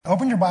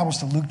Open your Bibles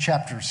to Luke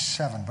chapter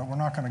 7, but we're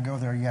not going to go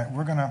there yet.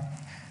 We're going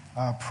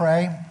to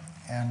pray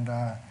and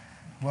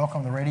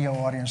welcome the radio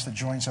audience that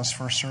joins us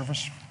first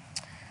service.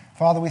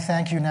 Father, we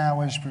thank you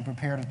now as we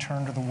prepare to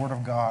turn to the Word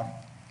of God.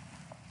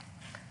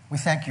 We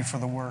thank you for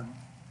the Word.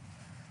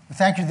 We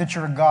thank you that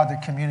you're a God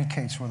that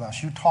communicates with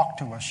us. You talk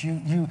to us.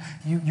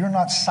 You're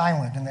not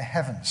silent in the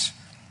heavens,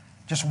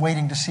 just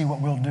waiting to see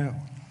what we'll do.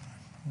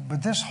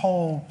 But this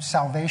whole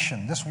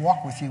salvation, this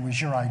walk with you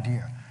is your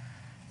idea.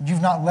 You've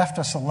not left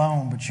us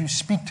alone, but you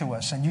speak to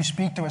us, and you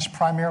speak to us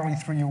primarily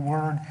through your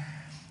word,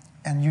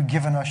 and you've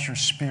given us your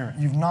spirit.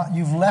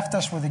 You've left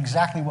us with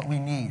exactly what we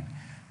need,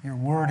 your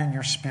word and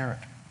your spirit.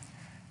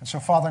 And so,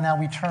 Father, now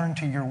we turn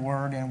to your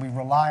word, and we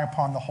rely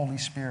upon the Holy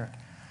Spirit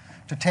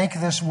to take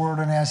this word,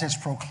 and as it's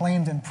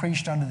proclaimed and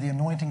preached under the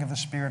anointing of the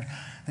Spirit,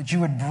 that you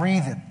would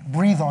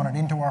breathe on it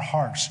into our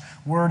hearts,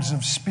 words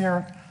of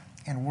spirit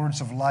and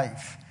words of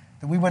life.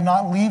 That we would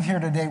not leave here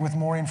today with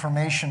more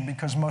information,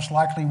 because most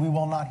likely we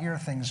will not hear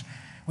things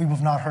we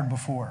have not heard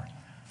before.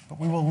 But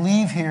we will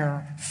leave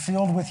here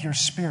filled with your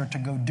Spirit to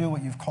go do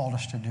what you've called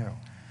us to do.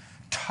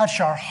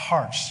 Touch our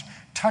hearts.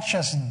 Touch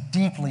us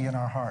deeply in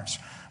our hearts.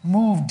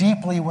 Move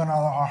deeply within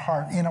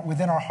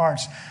our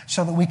hearts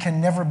so that we can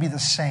never be the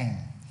same.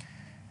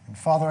 And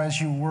Father, as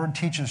your word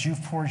teaches,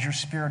 you've poured your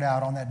Spirit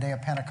out on that day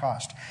of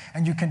Pentecost.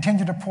 And you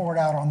continue to pour it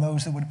out on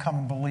those that would come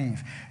and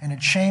believe. And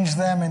it changed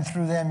them, and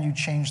through them you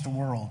changed the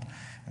world.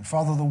 And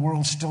Father, the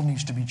world still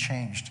needs to be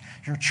changed.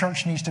 Your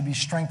church needs to be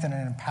strengthened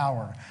and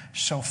empowered.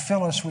 So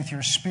fill us with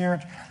your Spirit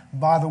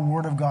by the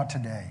word of God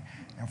today.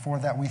 And for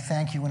that we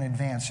thank you in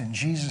advance. In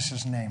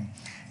Jesus' name,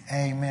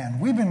 amen.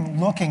 We've been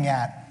looking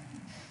at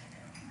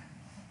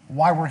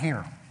why we're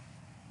here.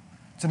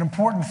 It's an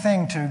important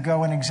thing to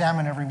go and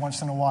examine every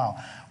once in a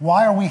while.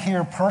 Why are we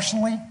here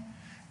personally,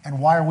 and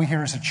why are we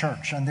here as a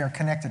church? And they're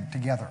connected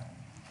together.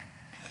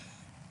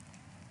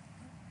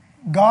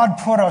 God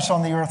put us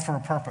on the earth for a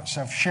purpose.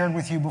 I've shared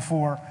with you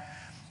before,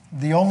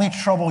 the only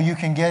trouble you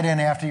can get in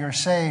after you're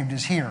saved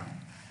is here.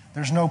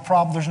 There's no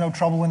problem. There's no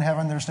trouble in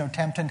heaven. There's no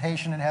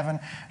temptation in heaven.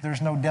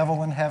 There's no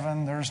devil in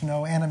heaven. There's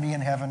no enemy in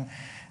heaven.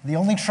 The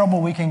only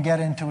trouble we can get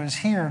into is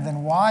here.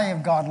 Then why,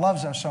 if God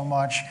loves us so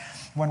much,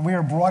 when we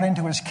are brought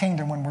into his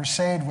kingdom, when we're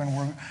saved, when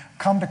we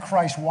come to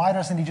Christ, why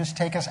doesn't he just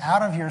take us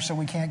out of here so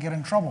we can't get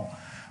in trouble?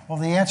 Well,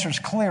 the answer is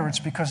clear. It's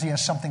because he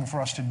has something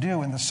for us to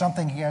do. And the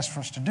something he has for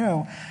us to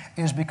do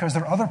is because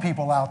there are other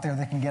people out there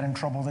that can get in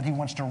trouble that he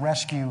wants to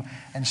rescue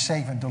and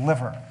save and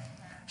deliver.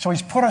 So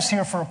he's put us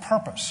here for a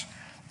purpose.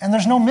 And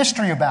there's no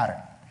mystery about it.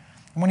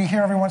 When you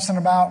hear every once in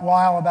a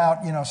while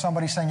about,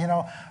 somebody saying,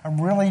 I'm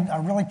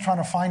really trying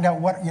to find out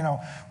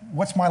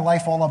what's my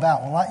life all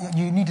about? Well,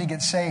 you need to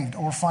get saved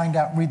or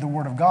read the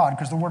Word of God,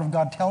 because the Word of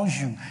God tells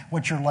you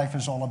what your life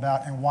is all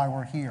about and why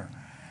we're here.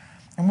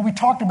 And what we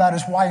talked about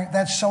is why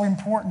that's so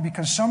important,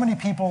 because so many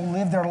people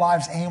live their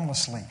lives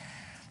aimlessly.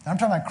 I'm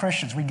talking about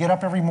Christians. We get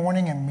up every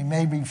morning and we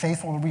may be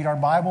faithful to read our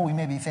Bible. We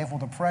may be faithful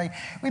to pray.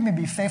 We may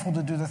be faithful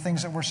to do the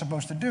things that we're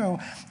supposed to do.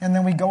 And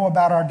then we go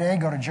about our day,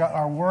 go to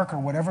our work or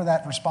whatever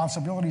that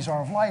responsibilities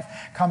are of life,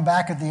 come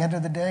back at the end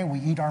of the day, we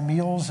eat our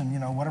meals and,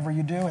 whatever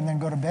you do, and then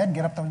go to bed,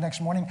 get up the next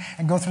morning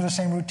and go through the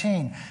same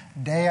routine.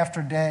 Day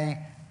after day,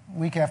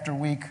 week after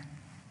week,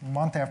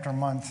 month after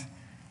month,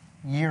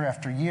 year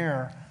after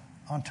year,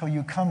 until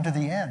you come to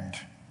the end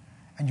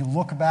and you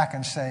look back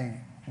and say,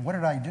 what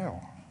did I do?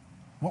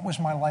 What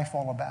was my life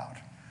all about?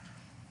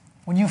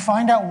 When you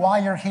find out why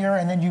you're here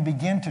and then you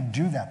begin to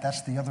do that,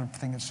 that's the other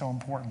thing that's so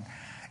important.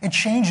 It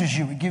changes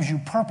you. It gives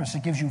you purpose.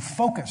 It gives you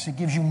focus. It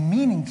gives you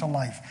meaning to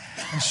life.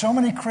 And so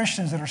many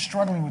Christians that are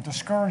struggling with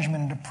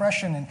discouragement and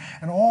depression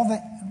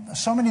and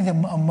so many of the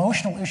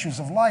emotional issues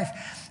of life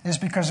is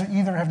because they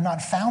either have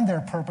not found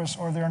their purpose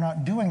or they're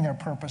not doing their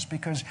purpose,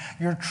 because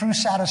your true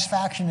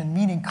satisfaction and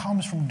meaning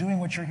comes from doing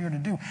what you're here to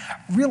do.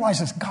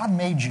 Realize this, God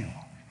made you.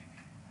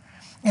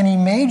 And he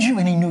made you,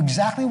 and he knew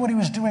exactly what he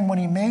was doing when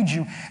he made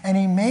you, and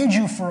he made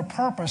you for a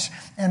purpose.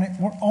 And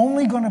we're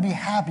only going to be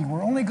happy.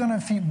 We're only going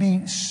to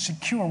be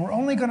secure. We're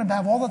only going to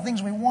have all the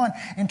things we want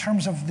in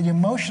terms of the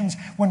emotions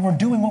when we're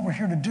doing what we're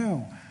here to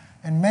do.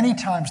 And many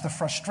times the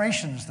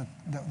frustrations,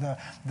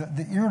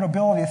 the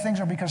irritability, the things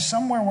are because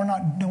somewhere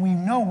we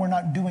know we're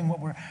not doing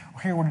what we're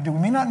here to do. We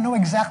may not know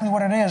exactly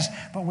what it is,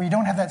 but we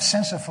don't have that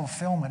sense of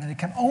fulfillment. And it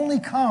can only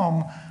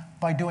come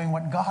by doing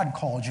what God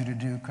called you to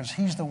do, because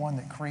he's the one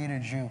that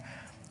created you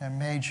and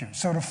made you.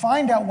 So to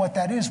find out what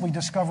that is, we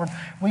discovered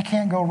we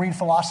can't go read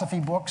philosophy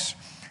books.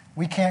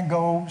 We can't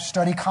go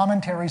study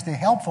commentaries. They're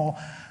helpful,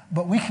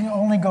 but we can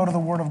only go to the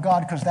Word of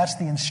God, because that's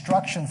the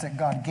instructions that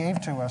God gave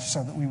to us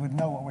so that we would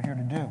know what we're here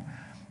to do.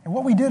 And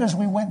what we did is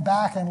we went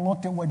back and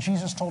looked at what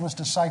Jesus told his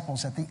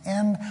disciples at the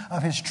end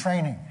of his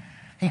training.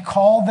 He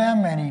called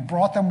them and he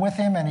brought them with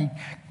him, and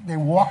they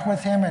walked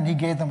with him, and he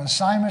gave them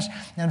assignments.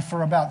 And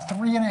for about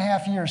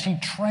 3.5 years, he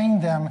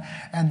trained them.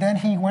 And then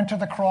he went to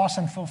the cross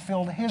and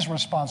fulfilled his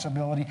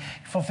responsibility,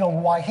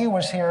 fulfilled why he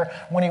was here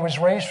when he was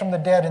raised from the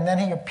dead. And then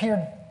he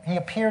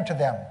appeared to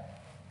them.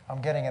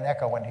 I'm getting an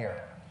echo in here.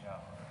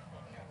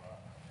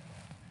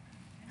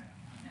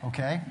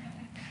 Okay.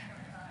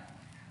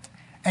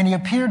 And he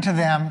appeared to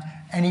them,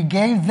 and he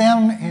gave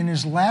them, in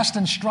his last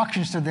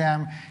instructions to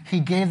them, he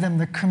gave them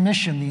the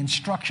commission, the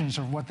instructions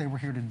of what they were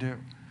here to do.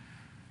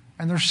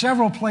 And there's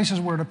several places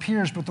where it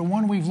appears, but the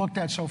one we've looked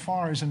at so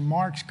far is in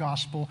Mark's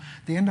Gospel,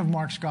 the end of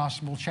Mark's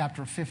Gospel,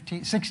 chapter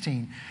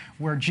 16,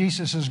 where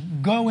Jesus says,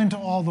 go into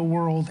all the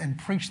world and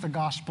preach the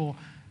gospel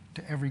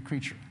to every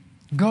creature.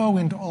 Go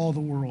into all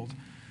the world.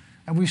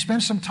 And we've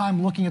spent some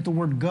time looking at the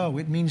word go.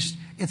 It means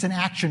it's an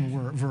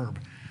action verb.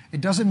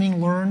 It doesn't mean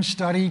learn,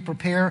 study,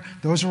 prepare.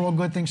 Those are all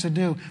good things to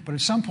do. But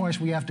at some points,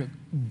 we have to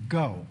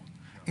go.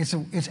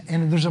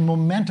 And there's a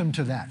momentum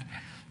to that.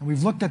 And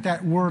we've looked at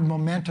that word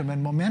momentum.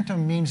 And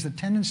momentum means the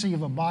tendency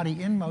of a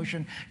body in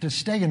motion to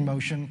stay in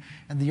motion.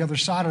 And the other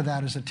side of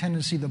that is a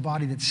tendency of the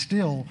body that's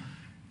still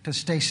to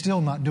stay still,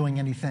 not doing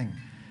anything.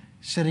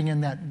 Sitting in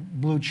that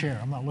blue chair.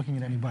 I'm not looking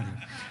at anybody.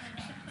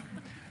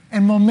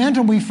 And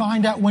momentum, we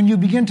find out when you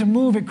begin to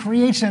move, it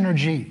creates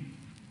energy.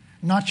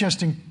 Not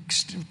just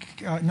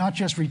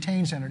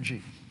retains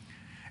energy.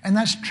 And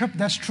that's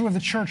true of the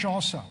church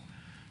also.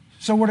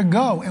 So we're to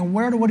go. And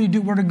what do you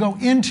do? We're to go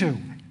into.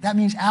 That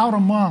means out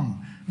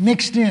among,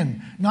 mixed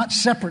in, not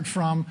separate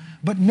from,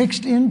 but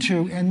mixed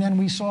into. And then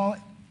we saw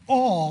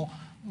all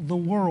the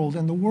world.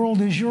 And the world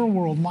is your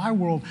world, my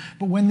world.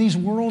 But when these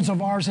worlds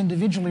of ours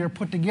individually are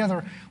put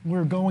together,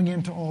 we're going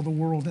into all the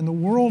world. And the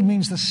world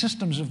means the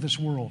systems of this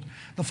world,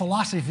 the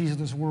philosophies of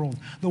this world,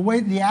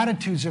 the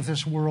attitudes of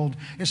this world.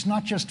 It's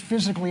not just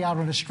physically out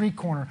on a street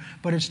corner,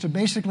 but it's to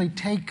basically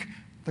take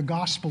the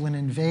gospel and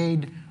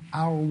invade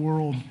our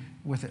world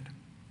with it.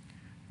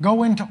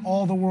 Go into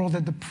all the world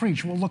and to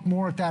preach. We'll look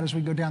more at that as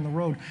we go down the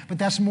road. But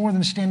that's more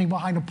than standing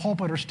behind a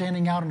pulpit or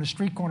standing out on a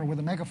street corner with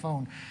a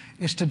megaphone.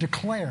 It's to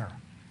declare.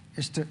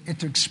 It's to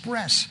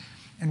express.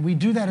 And we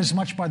do that as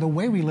much by the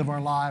way we live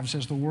our lives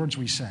as the words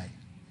we say.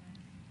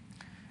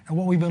 And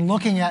what we've been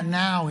looking at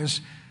now is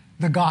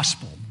the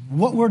gospel.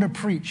 What we're to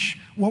preach,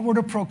 what we're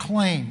to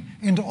proclaim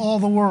into all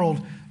the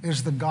world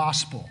is the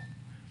gospel.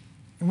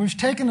 And we've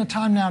taken the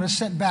time now to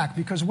sit back,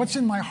 because what's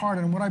in my heart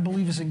and what I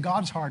believe is in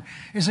God's heart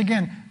is,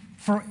 again,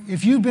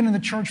 if you've been in the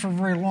church for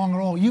very long at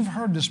all, you've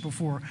heard this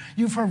before.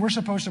 You've heard we're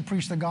supposed to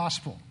preach the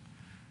gospel.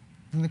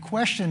 And the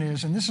question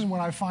is, and this is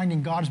what I'm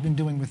finding God's been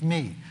doing with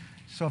me.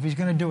 So if he's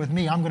going to do it with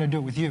me, I'm going to do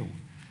it with you.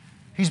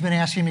 He's been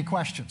asking me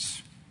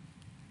questions.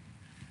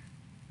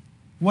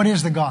 What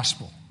is the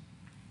gospel?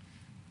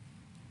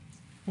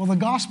 Well, the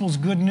gospel is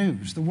good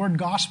news. The word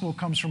gospel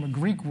comes from a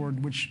Greek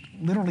word which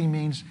literally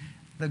means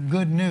the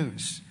good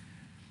news.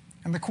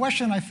 And the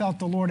question I felt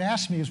the Lord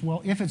asked me is,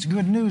 well, if it's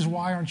good news,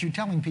 why aren't you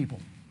telling people?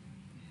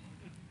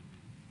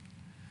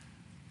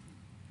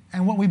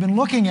 And what we've been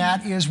looking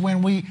at is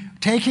when we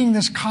taking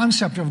this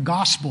concept of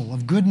gospel,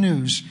 of good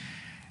news,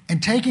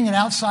 and taking it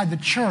outside the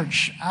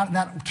church,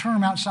 that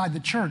term outside the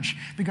church,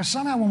 because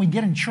somehow when we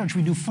get in church,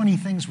 we do funny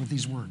things with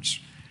these words.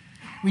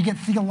 We get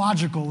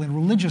theological and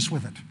religious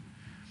with it.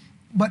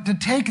 But to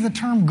take the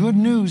term good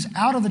news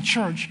out of the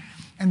church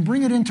and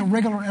bring it into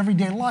regular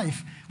everyday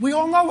life, we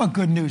all know what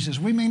good news is.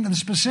 We mean the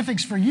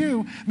specifics for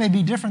you may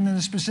be different than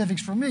the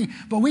specifics for me,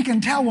 but we can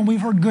tell when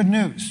we've heard good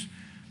news.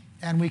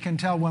 And we can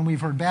tell when we've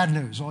heard bad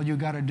news. All you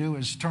got to do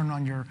is turn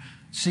on your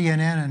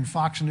CNN and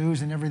Fox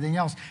News and everything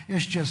else.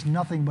 It's just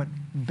nothing but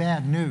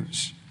bad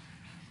news.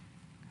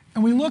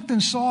 And we looked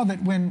and saw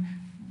that when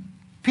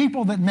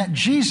people that met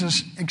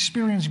Jesus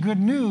experienced good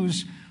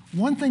news,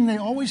 one thing they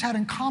always had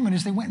in common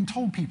is they went and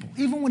told people,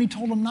 even when he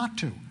told them not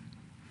to.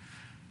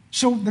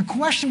 So the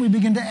question we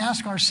begin to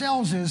ask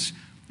ourselves is,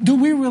 do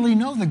we really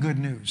know the good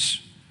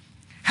news?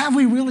 Have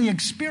we really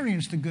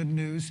experienced the good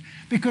news?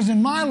 Because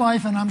in my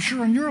life, and I'm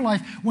sure in your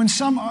life, when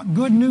some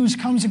good news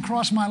comes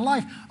across my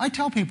life, I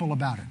tell people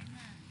about it.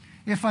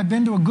 If I've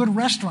been to a good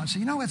restaurant,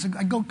 say,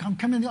 I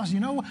come in the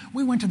office,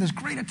 we went to this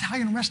great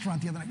Italian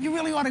restaurant the other night. You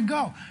really ought to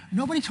go.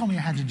 Nobody told me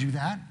I had to do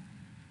that.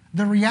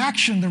 The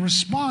reaction, the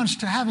response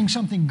to having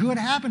something good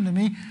happen to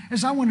me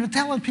is I wanted to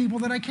tell people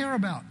that I care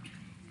about.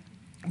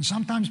 And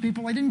sometimes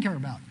people I didn't care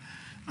about.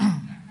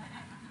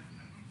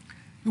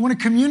 You want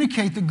to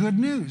communicate the good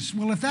news.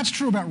 Well, if that's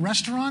true about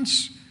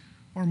restaurants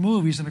or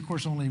movies, and of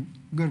course only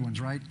good ones,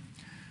 right?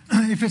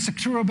 If it's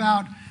true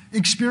about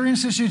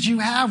experiences that you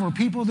have or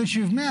people that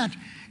you've met,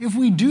 if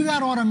we do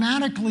that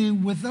automatically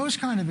with those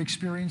kind of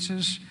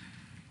experiences,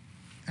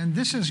 and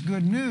this is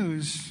good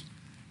news,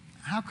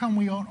 how come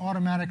we don't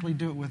automatically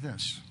do it with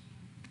this?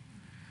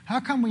 How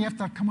come we have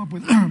to come up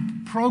with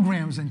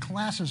programs and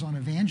classes on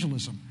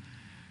evangelism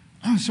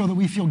so that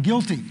we feel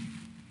guilty?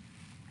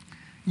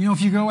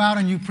 If you go out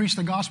and you preach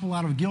the gospel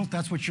out of guilt,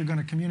 that's what you're going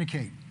to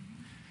communicate.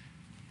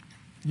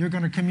 You're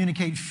going to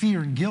communicate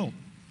fear and guilt.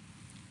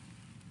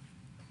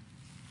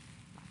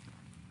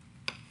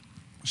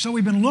 So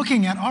we've been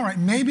looking at, all right,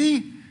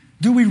 maybe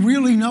do we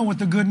really know what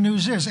the good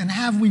news is? And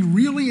have we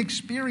really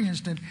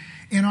experienced it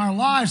in our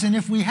lives? And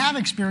if we have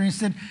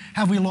experienced it,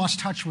 have we lost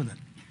touch with it?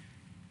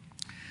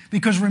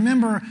 Because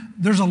remember,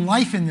 there's a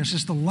life in this.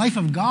 It's the life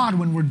of God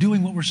when we're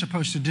doing what we're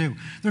supposed to do.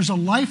 There's a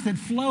life that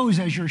flows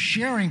as you're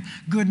sharing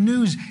good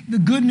news. The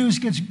good news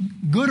gets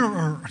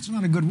gooder, it's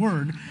not a good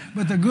word,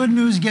 but the good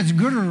news gets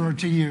gooder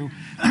to you,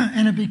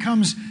 and it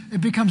becomes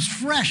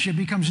fresh, it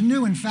becomes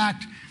new. In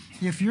fact,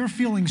 if you're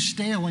feeling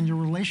stale and your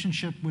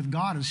relationship with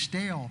God is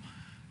stale,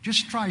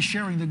 just try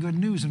sharing the good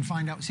news and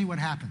see what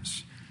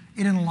happens.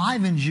 It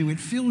enlivens you,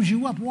 it fills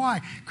you up. Why?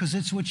 Because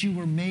it's what you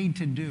were made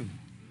to do.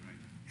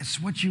 It's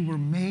what you were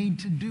made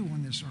to do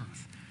on this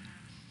earth.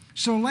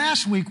 So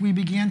last week we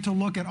began to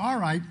look at,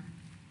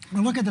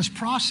 look at this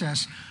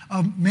process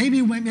of maybe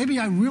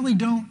I really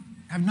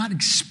have not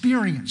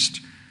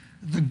experienced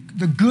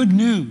the good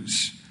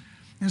news.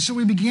 And so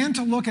we began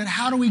to look at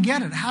how do we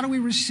get it? How do we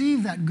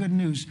receive that good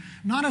news?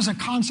 Not as a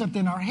concept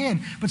in our head,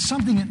 but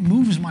something that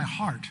moves my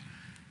heart.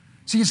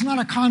 See, it's not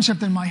a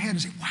concept in my head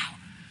to say, wow.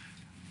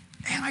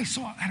 And I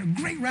had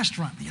a great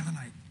restaurant the other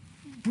night.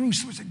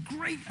 Bruce, it was a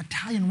great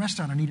Italian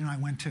restaurant Anita and I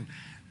went to.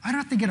 I don't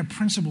have to get a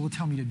principal to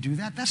tell me to do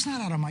that. That's not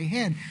out of my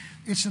head.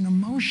 It's an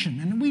emotion.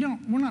 And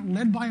we're not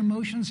led by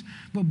emotions,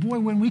 but boy,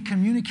 when we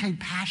communicate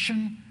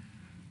passion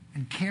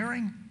and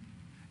caring,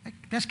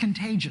 that's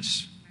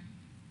contagious.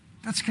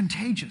 That's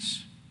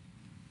contagious.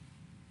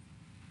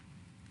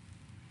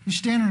 You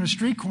stand on a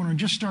street corner and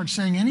just start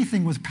saying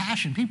anything with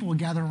passion, people will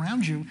gather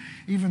around you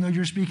even though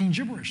you're speaking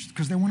gibberish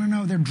because they want to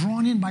know, they're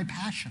drawn in by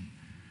passion.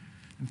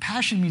 And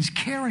passion means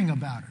caring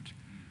about it.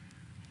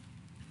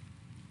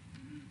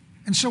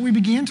 And so we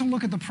began to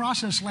look at the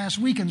process last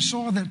week and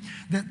saw that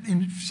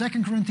in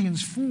 2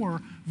 Corinthians 4,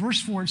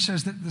 verse 4, it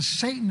says that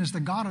Satan is the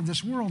god of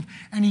this world,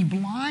 and he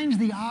blinds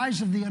the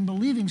eyes of the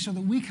unbelieving so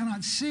that we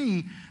cannot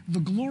see the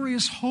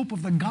glorious hope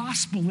of the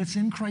gospel that's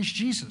in Christ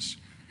Jesus.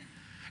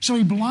 So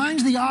he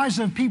blinds the eyes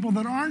of people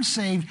that aren't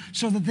saved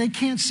so that they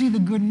can't see the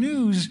good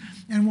news.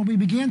 And what we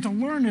began to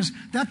learn is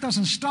that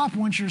doesn't stop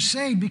once you're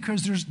saved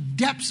because there's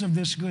depths of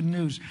this good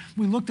news.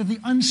 We looked at the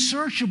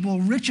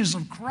unsearchable riches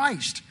of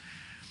Christ.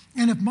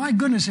 And if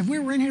we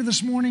were in here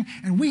this morning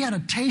and we had a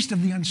taste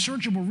of the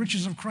unsearchable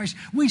riches of Christ,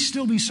 we'd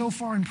still be so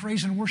far in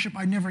praise and worship,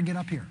 I'd never get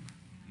up here.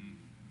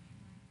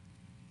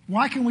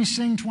 Why can we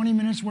sing 20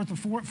 minutes worth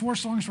of four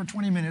songs for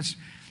 20 minutes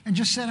and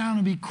just sit down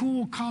and be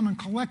cool, calm, and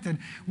collected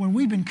when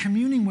we've been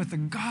communing with the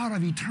God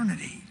of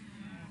eternity?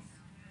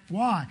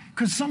 Why?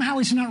 Because somehow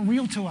he's not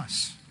real to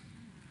us.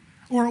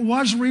 Or it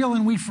was real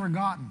and we've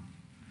forgotten.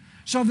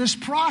 So this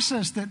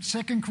process that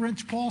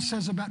Paul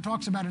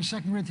talks about in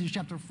 2 Corinthians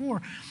chapter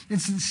 4,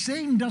 it's that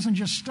Satan doesn't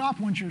just stop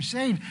once you're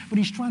saved, but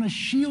he's trying to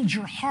shield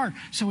your heart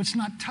so it's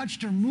not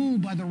touched or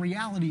moved by the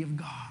reality of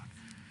God.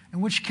 In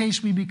which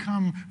case we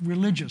become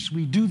religious.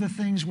 We do the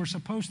things we're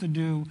supposed to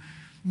do,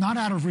 not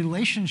out of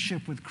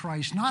relationship with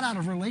Christ, not out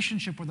of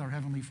relationship with our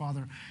Heavenly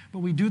Father, but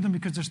we do them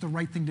because it's the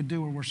right thing to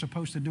do or we're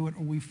supposed to do it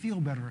or we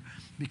feel better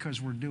because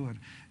we're doing it.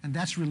 And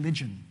that's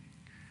religion.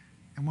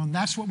 And when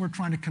that's what we're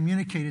trying to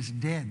communicate, it's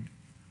dead.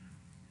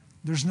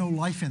 There's no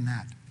life in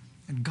that.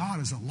 And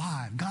God is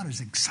alive. God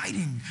is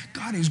exciting.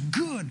 God is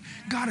good.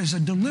 God is a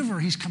deliverer.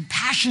 He's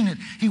compassionate.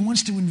 He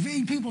wants to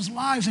invade people's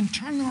lives and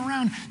turn them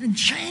around and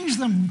change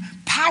them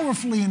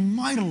powerfully and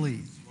mightily.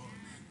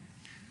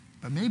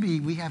 But maybe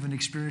we haven't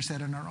experienced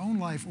that in our own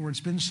life, or it's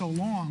been so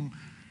long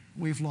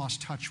we've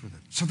lost touch with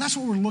it. So that's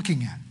what we're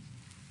looking at.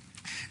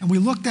 And we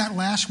looked at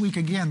last week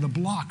again, the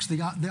blocks,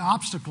 the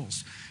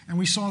obstacles. And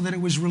we saw that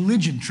it was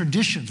religion,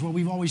 traditions. Well,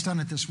 we've always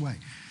done it this way.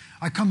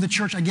 I come to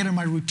church, I get in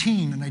my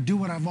routine, and I do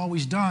what I've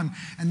always done,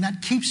 and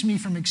that keeps me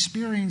from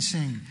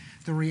experiencing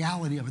the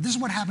reality of it. This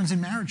is what happens in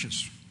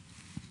marriages.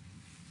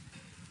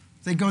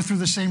 They go through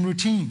the same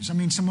routines. I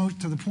mean,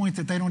 to the point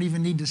that they don't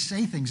even need to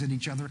say things at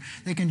each other.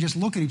 They can just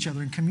look at each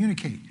other and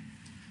communicate.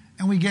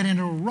 And we get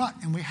into a rut,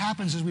 and what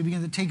happens is we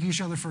begin to take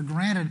each other for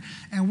granted,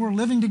 and we're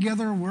living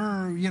together,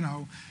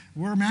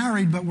 we're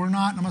married, but we're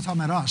not. I'm not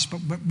talking about us, but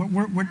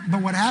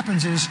what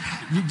happens is,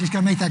 you just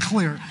got to make that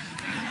clear.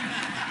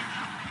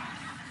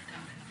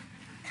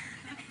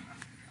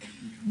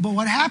 But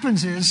what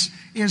happens is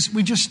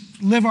we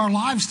just live our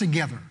lives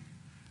together.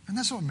 And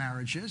that's what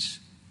marriage is.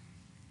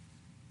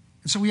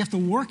 And so we have to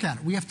work at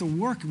it. We have to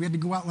work. We had to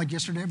go out like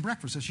yesterday at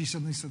breakfast. And she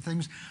said these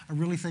things I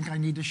really think I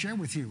need to share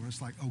with you. And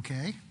it's like,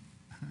 okay.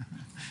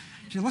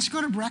 She said, let's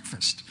go to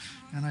breakfast.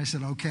 And I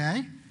said,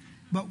 okay.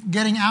 But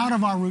getting out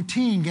of our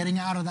routine, getting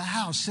out of the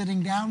house,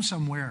 sitting down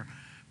somewhere,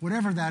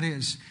 whatever that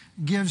is,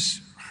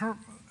 gives her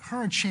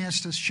a chance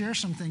to share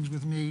some things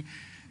with me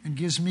and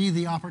gives me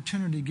the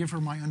opportunity to give her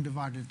my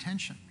undivided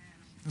attention.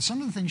 And some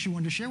of the things she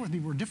wanted to share with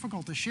me were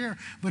difficult to share,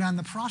 but on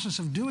the process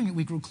of doing it,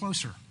 we grew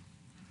closer.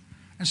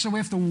 And so we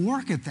have to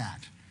work at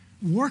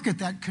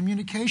that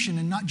communication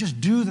and not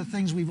just do the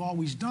things we've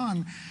always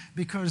done,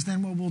 because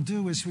then what we'll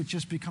do is it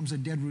just becomes a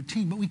dead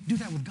routine. But we do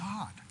that with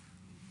God.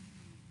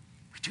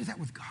 We do that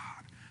with God.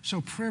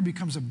 So prayer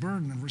becomes a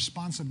burden, a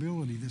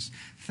responsibility, this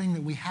thing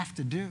that we have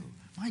to do.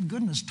 My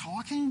goodness,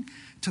 talking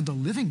to the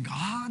living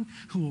God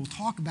who will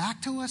talk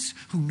back to us,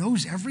 who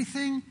knows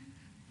everything.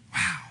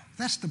 Wow,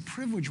 that's the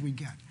privilege we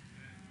get.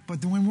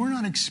 But when we're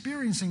not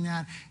experiencing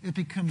that, it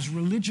becomes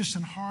religious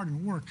and hard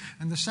and work.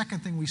 And the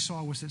second thing we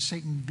saw was that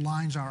Satan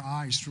blinds our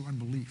eyes through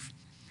unbelief.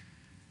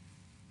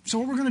 So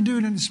what we're going to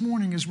do this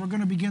morning is we're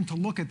going to begin to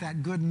look at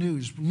that good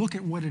news, look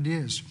at what it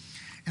is,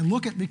 and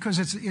look at, because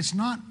it's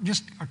not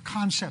just a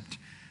concept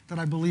that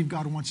I believe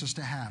God wants us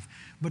to have,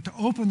 but to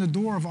open the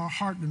door of our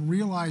heart and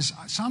realize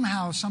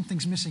somehow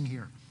something's missing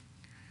here.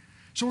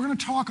 So we're going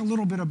to talk a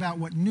little bit about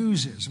what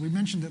news is. We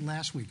mentioned it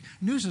last week.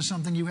 News is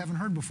something you haven't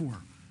heard before.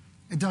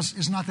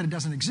 It's not that it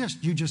doesn't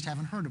exist, you just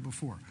haven't heard it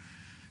before.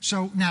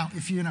 So now,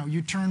 if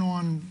you turn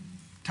on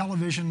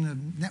television, the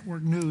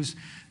network news,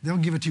 they'll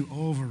give it to you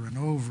over and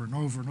over and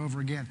over and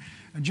over again.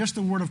 And just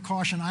a word of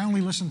caution, I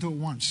only listen to it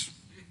once.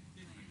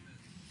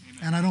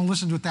 And I don't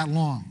listen to it that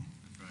long.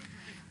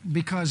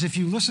 Because if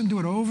you listen to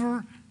it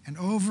over and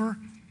over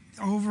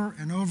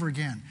and over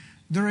again,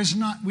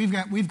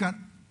 we've got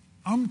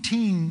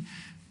umpteen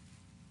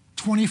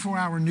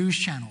 24-hour news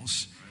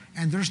channels,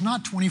 and there's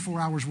not 24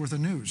 hours worth of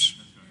news.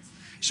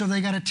 So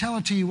they got to tell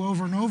it to you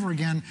over and over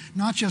again,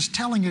 not just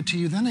telling it to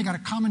you, then they got a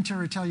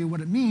commentary to tell you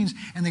what it means,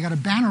 and they got a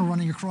banner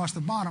running across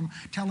the bottom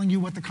telling you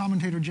what the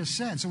commentator just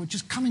said. So it's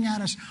just coming at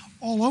us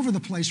all over the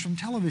place from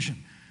television.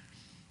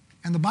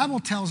 And the Bible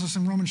tells us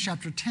in Romans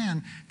chapter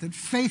 10 that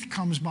faith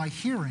comes by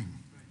hearing,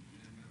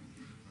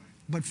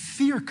 but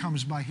fear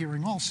comes by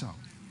hearing also.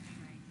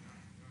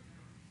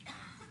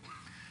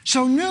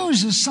 So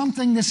news is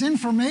something, this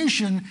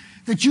information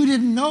that you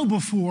didn't know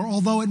before,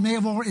 although it may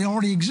have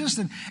already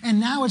existed,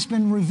 and now it's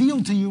been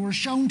revealed to you or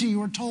shown to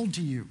you or told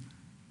to you.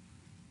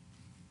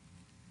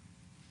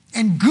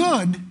 And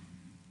good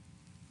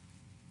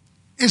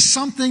is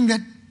something that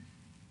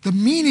the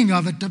meaning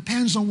of it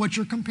depends on what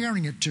you're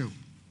comparing it to.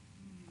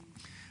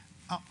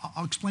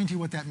 I'll explain to you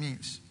what that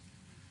means.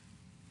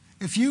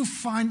 If you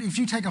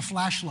take a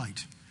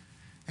flashlight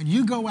and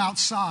you go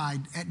outside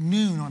at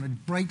noon on a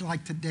bright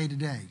light day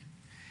today,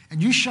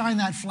 and you shine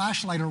that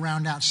flashlight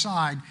around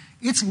outside,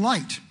 it's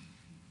light.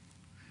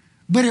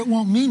 But it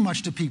won't mean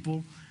much to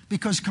people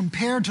because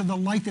compared to the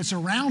light that's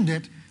around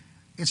it,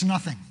 it's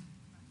nothing.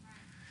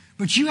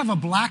 But you have a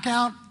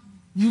blackout,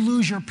 you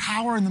lose your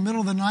power in the middle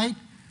of the night,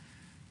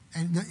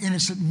 and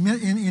it's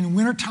in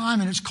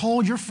wintertime and it's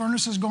cold, your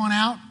furnace has gone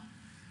out,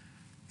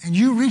 and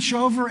you reach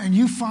over and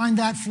you find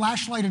that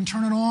flashlight and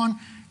turn it on,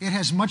 it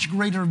has much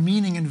greater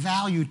meaning and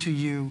value to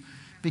you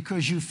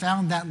because you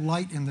found that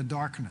light in the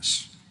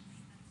darkness.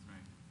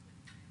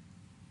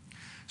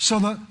 So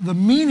the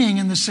meaning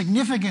and the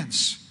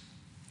significance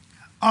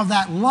of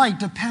that light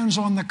depends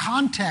on the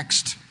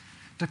context,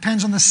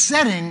 depends on the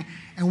setting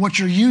and what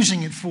you're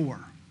using it for.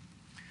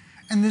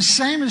 And the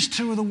same is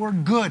true of the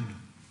word good.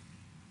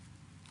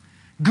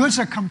 Good's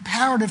a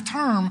comparative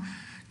term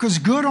because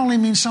good only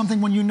means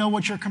something when you know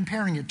what you're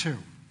comparing it to.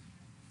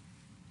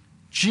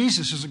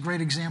 Jesus is a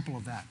great example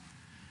of that.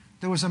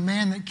 There was a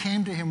man that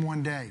came to him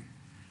one day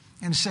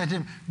and said to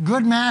him,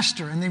 "Good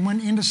master," and they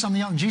went into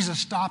something else, and Jesus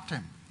stopped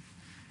him.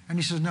 And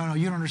he says, no,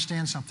 you don't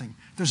understand something.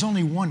 There's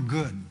only one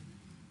good,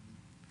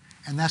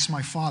 and that's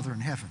my Father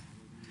in heaven.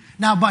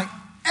 Now, by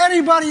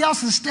anybody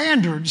else's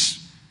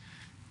standards,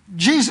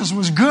 Jesus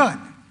was good.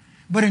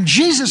 But in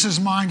Jesus'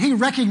 mind, he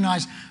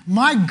recognized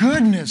my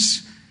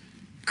goodness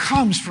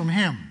comes from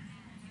him.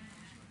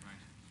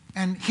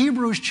 And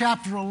Hebrews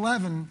chapter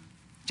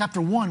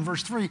 1,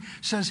 verse 3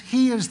 says,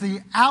 he is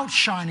the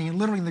outshining, and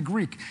literally in the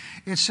Greek,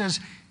 it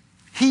says,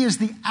 he is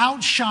the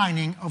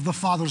outshining of the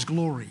Father's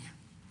glory.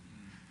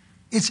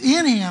 It's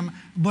in him,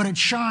 but it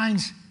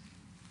shines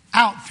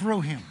out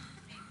through him.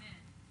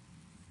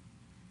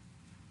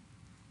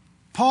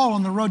 Paul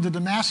on the road to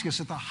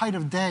Damascus at the height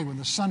of day when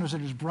the sun was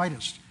at its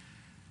brightest,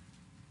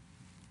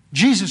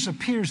 Jesus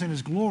appears in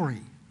his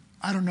glory.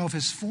 I don't know if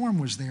his form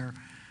was there,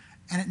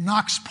 and it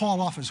knocks Paul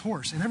off his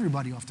horse and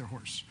everybody off their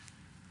horse.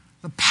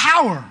 The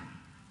power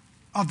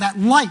of that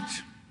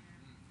light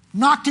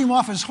knocked him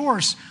off his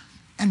horse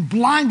and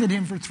blinded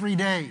him for 3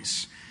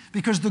 days.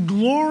 Because the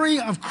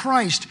glory of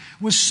Christ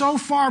was so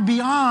far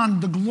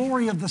beyond the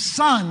glory of the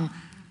sun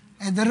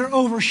and that it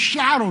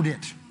overshadowed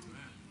it.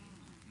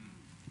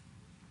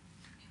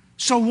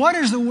 So what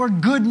does the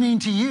word good mean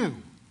to you?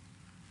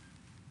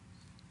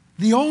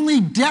 The only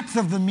depth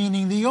of the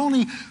meaning, the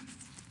only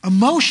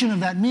emotion of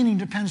that meaning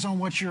depends on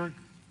what you're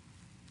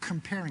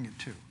comparing it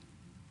to.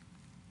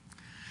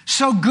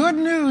 So good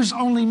news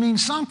only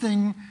means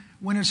something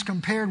when it's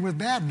compared with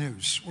bad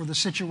news or the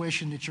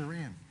situation that you're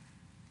in.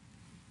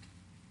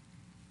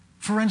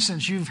 For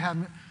instance, you've had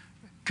a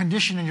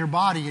condition in your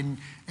body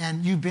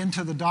and you've been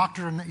to the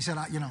doctor and he said,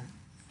 I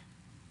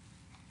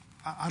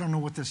don't know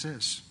what this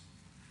is.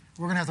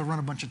 We're going to have to run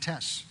a bunch of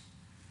tests.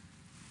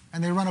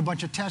 And they run a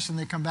bunch of tests and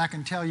they come back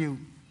and tell you,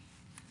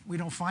 we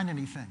don't find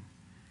anything.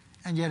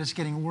 And yet it's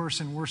getting worse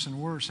and worse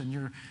and worse, and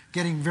you're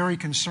getting very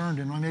concerned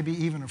and maybe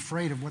even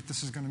afraid of what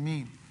this is going to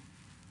mean.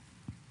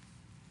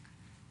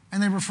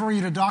 And they refer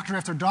you to doctor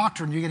after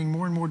doctor, and you're getting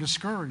more and more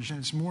discouraged, and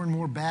it's more and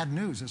more bad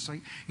news. It's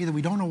like either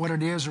we don't know what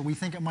it is, or we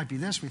think it might be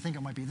this, we think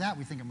it might be that,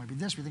 we think it might be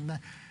this, we think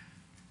that.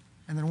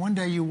 And then one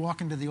day you walk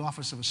into the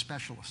office of a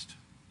specialist.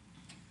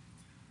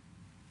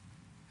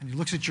 And he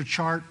looks at your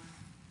chart,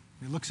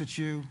 he looks at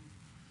you,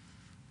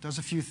 does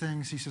a few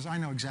things. He says, I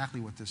know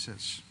exactly what this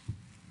is.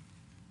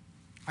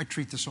 I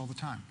treat this all the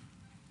time.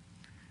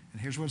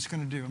 And here's what it's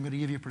going to do. I'm going to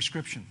give you a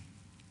prescription.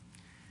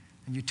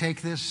 And you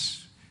take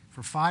this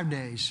for 5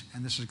 days,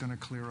 and this is going to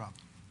clear up.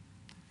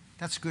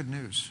 That's good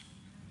news.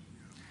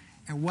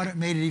 And what it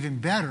made it even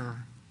better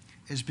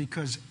is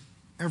because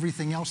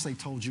everything else they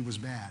told you was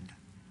bad.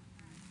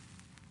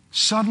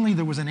 Suddenly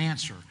there was an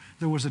answer.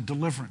 There was a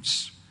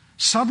deliverance.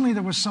 Suddenly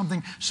there was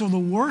something. So the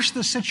worse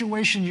the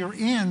situation you're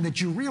in that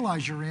you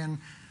realize you're in,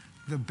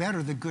 the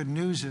better the good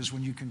news is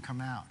when you can come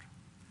out.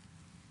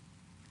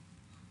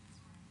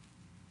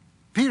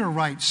 Peter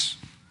writes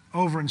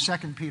over in 2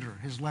 Peter,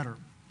 his letter.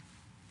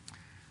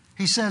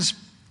 He says,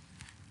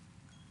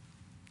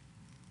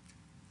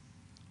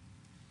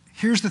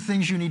 here's the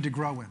things you need to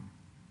grow in.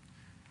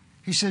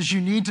 He says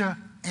you need to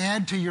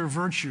add to your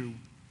virtue,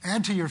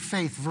 add to your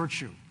faith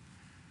virtue,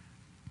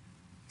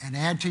 and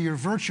add to your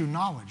virtue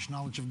knowledge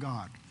of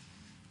God,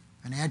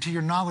 and add to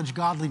your knowledge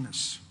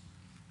godliness,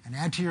 and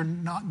add to your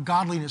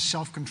godliness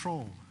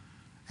self-control,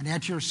 and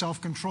add to your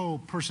self-control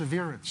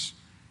perseverance,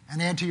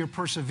 and add to your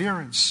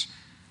perseverance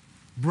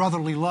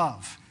brotherly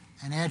love,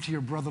 and add to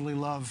your brotherly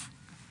love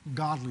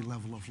godly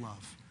level of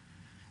love.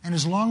 And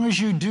as long as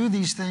you do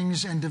these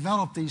things and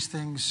develop these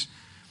things,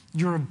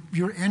 your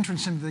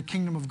entrance into the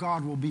kingdom of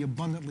God will be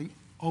abundantly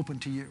open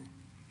to you.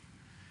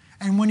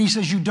 And when he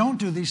says you don't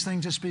do these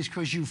things, it's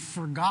because you've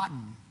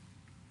forgotten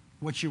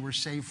what you were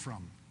saved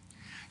from.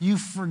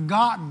 You've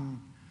forgotten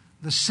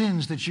the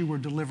sins that you were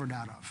delivered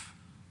out of.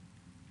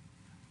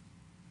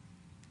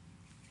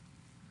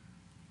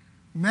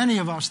 Many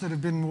of us that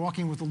have been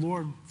walking with the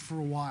Lord for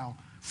a while,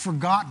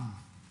 forgotten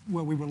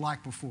what we were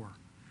like before.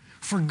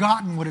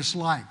 Forgotten what it's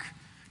like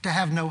to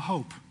have no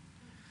hope.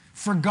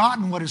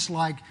 Forgotten what it's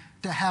like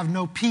to have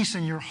no peace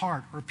in your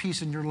heart or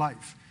peace in your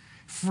life.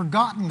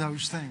 Forgotten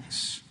those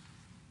things.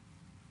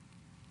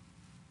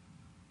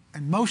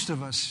 And most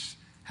of us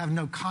have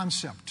no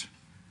concept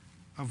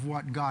of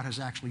what God has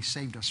actually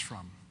saved us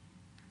from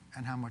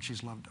and how much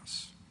He's loved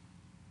us.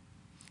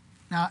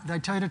 Now, did I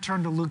tell you to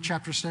turn to Luke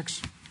chapter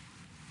 6,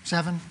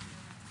 7?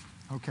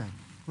 Okay.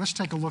 Let's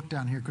take a look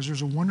down here because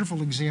there's a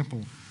wonderful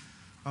example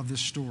of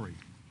this story.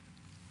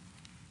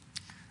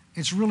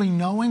 It's really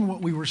knowing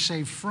what we were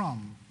saved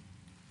from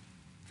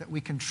that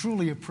we can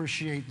truly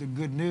appreciate the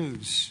good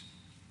news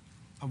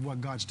of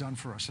what God's done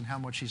for us and how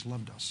much He's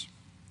loved us.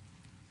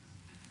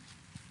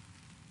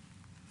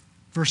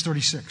 Verse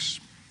 36.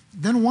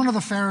 Then one of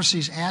the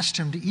Pharisees asked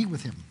him to eat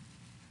with him.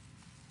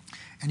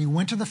 And he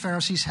went to the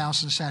Pharisee's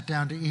house and sat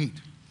down to eat.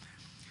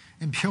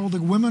 And behold,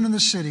 a woman in the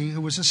city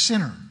who was a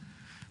sinner,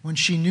 when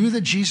she knew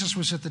that Jesus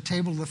was at the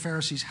table of the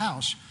Pharisee's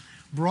house,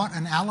 brought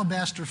an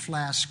alabaster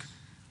flask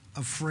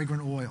of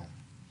fragrant oil.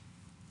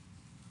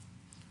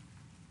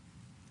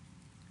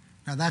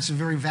 Now that's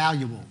very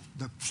valuable.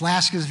 The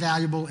flask is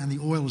valuable and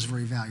the oil is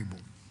very valuable.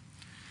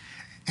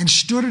 And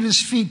stood at his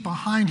feet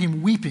behind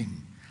him weeping.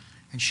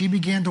 And she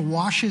began to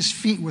wash his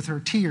feet with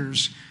her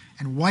tears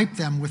and wipe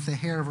them with the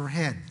hair of her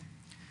head.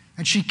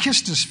 And she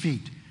kissed his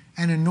feet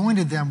and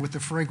anointed them with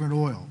the fragrant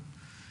oil.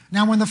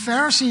 Now when the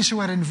Pharisees who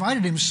had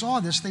invited him saw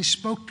this, he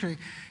spoke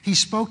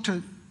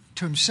to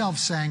himself,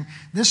 saying,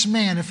 this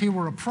man, if he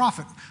were a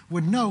prophet,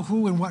 would know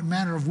who and what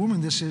manner of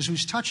woman this is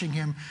who's touching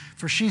him,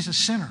 for she's a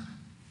sinner.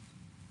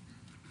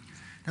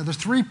 Now, there's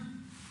three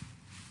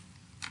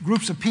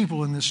groups of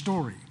people in this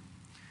story.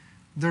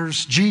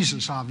 There's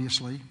Jesus,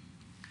 obviously.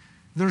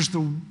 There's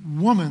the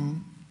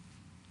woman,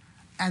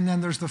 and then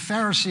there's the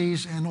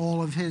Pharisees and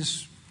all of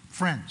his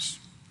friends.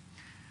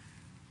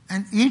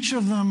 And each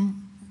of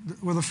them,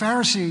 well, the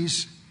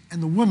Pharisees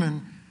and the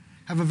women,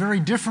 have a very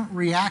different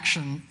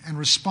reaction and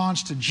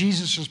response to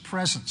Jesus'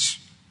 presence.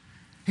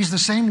 He's the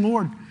same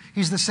Lord.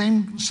 He's the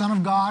same Son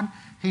of God.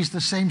 He's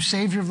the same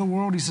Savior of the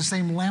world. He's the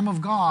same Lamb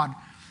of God.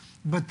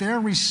 But their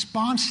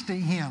response to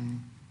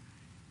Him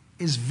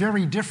is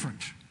very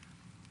different.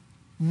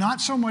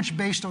 Not so much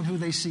based on who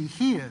they see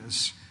He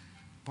is,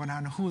 but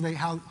on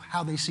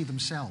how they see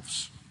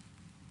themselves.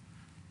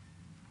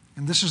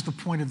 And this is the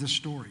point of this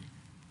story.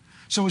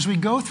 So as we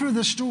go through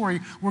this story,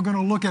 we're going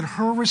to look at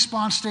her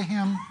response to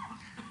Him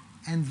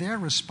and their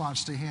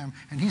response to Him,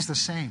 and He's the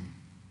same.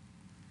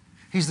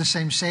 He's the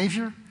same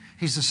Savior.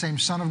 He's the same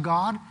Son of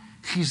God.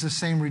 He's the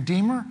same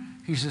Redeemer.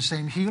 He's the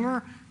same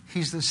Healer.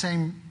 He's the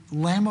same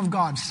Lamb of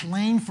God,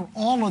 slain for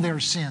all of their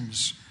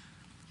sins.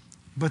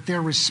 But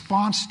their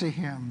response to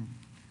Him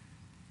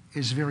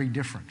is very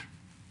different.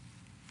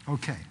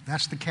 Okay,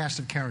 that's the cast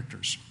of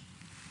characters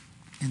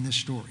in this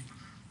story.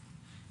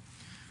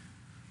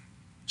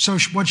 So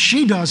what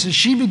she does is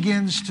she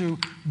begins to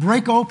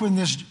break open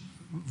this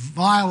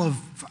vial of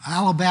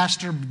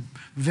alabaster,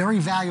 very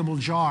valuable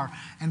jar,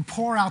 and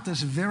pour out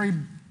this very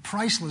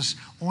priceless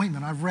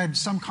ointment. I've read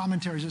some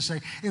commentaries that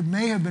say it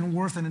may have been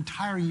worth an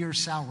entire year's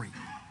salary.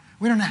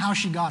 We don't know how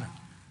she got it.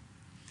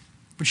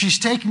 But she's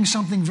taking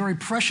something very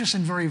precious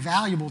and very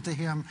valuable to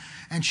Him,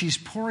 and she's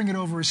pouring it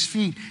over His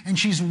feet, and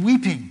she's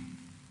weeping.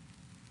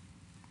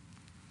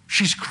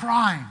 She's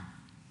crying.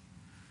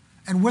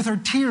 And with her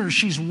tears,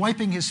 she's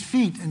wiping his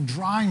feet and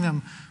drying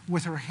them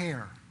with her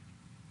hair.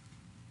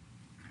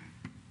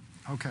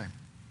 Okay.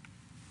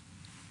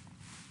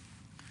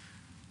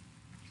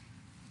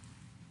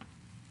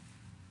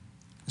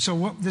 So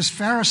what this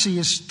Pharisee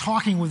is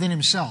talking within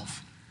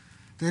himself,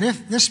 that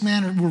if this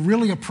man were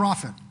really a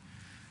prophet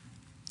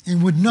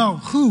and would know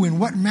who and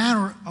what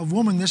manner of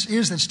woman this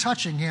is that's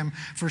touching him,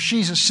 for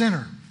she's a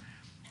sinner.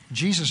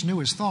 Jesus knew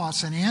his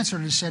thoughts and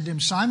answered and said to him,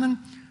 Simon,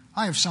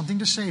 I have something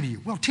to say to you.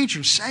 Well,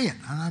 teacher, say it.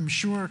 And I'm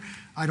sure,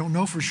 I don't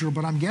know for sure,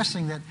 but I'm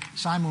guessing that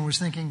Simon was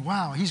thinking,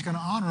 wow, he's going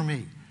to honor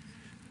me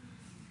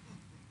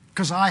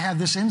because I have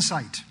this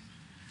insight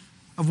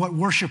of what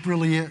worship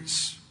really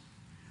is.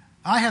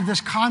 I have this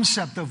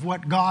concept of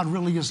what God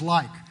really is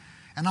like.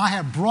 And I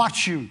have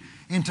brought you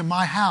into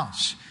my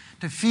house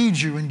to feed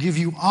you and give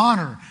you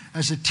honor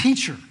as a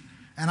teacher.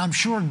 And I'm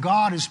sure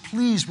God is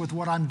pleased with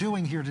what I'm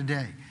doing here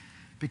today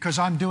because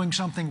I'm doing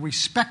something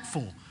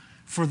respectful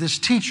for this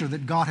teacher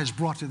that God has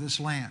brought to this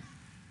land.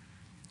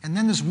 And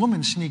then this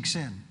woman sneaks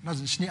in. I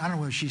don't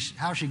know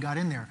how she got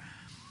in there.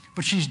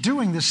 But she's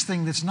doing this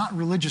thing that's not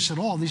religious at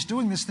all. She's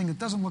doing this thing that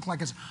doesn't look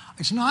like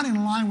it's not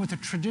in line with the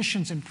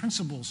traditions and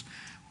principles.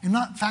 In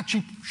fact,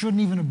 she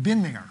shouldn't even have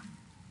been there.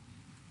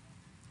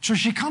 So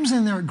she comes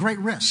in there at great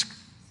risk.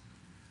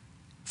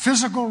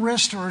 Physical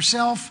risk to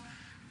herself,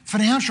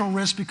 financial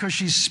risk because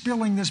she's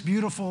spilling this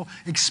beautiful,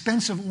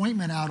 expensive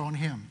ointment out on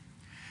him.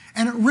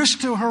 And at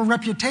risk to her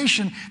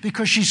reputation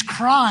because she's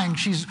crying,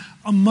 she's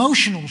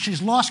emotional,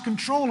 she's lost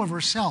control of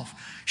herself.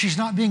 She's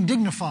not being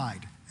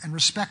dignified and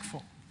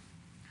respectful.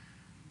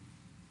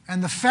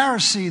 And the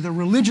Pharisee, the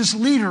religious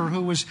leader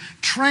who was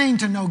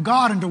trained to know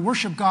God and to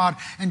worship God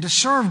and to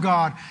serve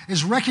God,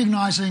 is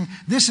recognizing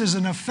this is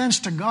an offense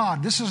to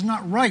God. This is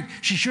not right.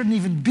 She shouldn't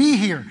even be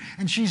here.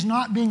 And she's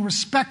not being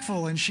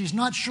respectful and she's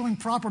not showing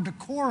proper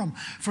decorum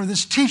for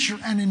this teacher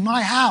and in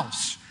my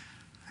house.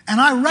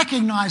 And I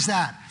recognize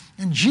that.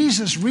 And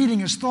Jesus, reading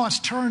his thoughts,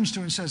 turns to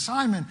him and says,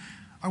 Simon,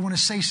 I want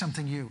to say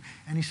something to you.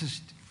 And he says,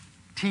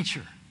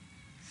 teacher,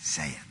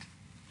 say it.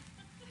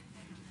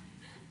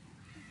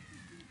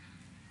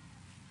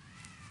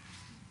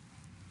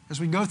 As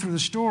we go through the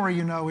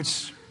story,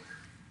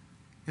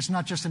 it's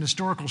not just an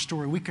historical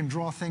story. We can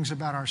draw things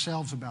about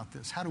ourselves about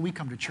this. How do we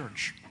come to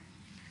church?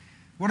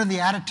 What are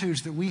the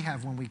attitudes that we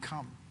have when we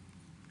come?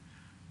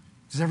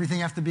 Does everything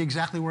have to be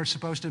exactly where it's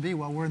supposed to be?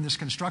 Well, we're in this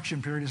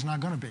construction period. It's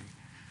not going to be.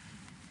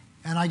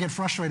 And I get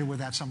frustrated with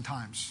that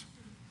sometimes.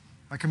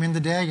 I come in the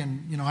day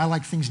and, I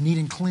like things neat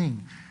and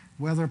clean.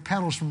 Well, there are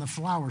petals from the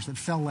flowers that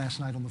fell last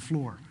night on the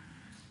floor.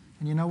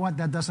 And you know what?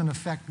 That doesn't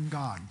affect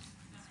God.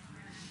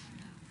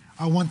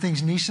 I want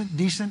things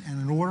decent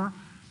and in order,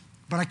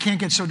 but I can't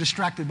get so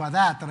distracted by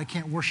that I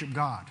can't worship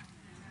God.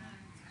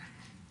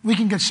 We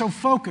can get so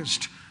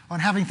focused on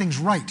having things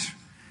right,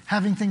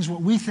 having things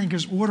what we think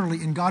is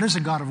orderly, and God is a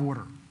God of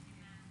order.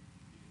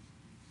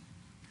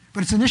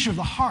 But it's an issue of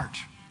the heart.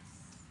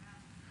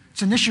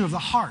 It's an issue of the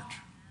heart.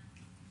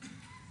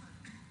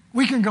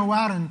 We can go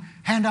out and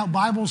hand out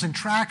Bibles and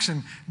tracts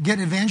and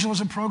get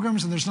evangelism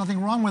programs, and there's nothing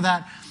wrong with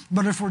that.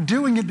 But if we're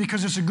doing it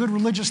because it's a good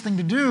religious thing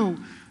to do,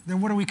 then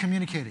what are we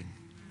communicating?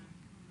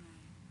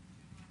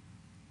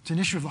 It's an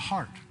issue of the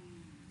heart.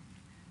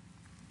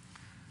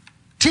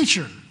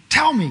 Teacher,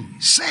 tell me,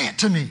 say it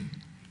to me.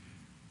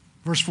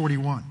 Verse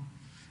 41.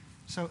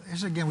 So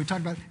here's again, we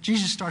talked about,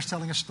 Jesus starts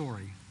telling a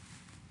story.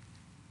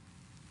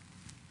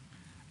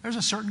 There's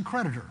a certain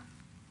creditor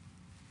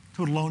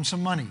who had loaned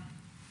some money.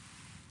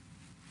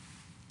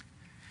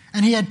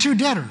 And he had two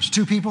debtors,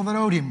 two people that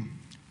owed him.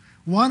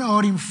 One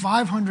owed him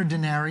 500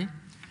 denarii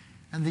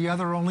and the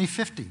other only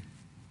 50.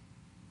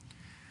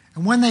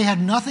 And when they had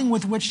nothing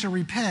with which to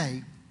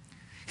repay,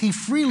 he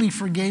freely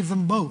forgave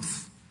them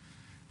both.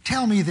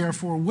 Tell me,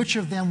 therefore, which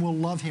of them will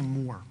love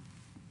him more?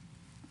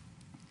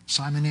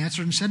 Simon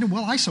answered and said,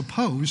 well, I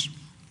suppose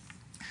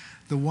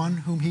the one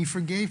whom he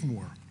forgave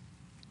more.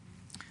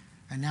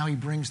 And now he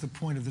brings the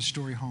point of the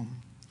story home.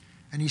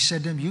 And he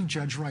said to him, you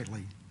judge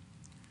rightly.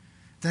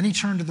 Then he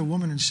turned to the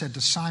woman and said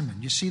to Simon,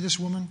 you see this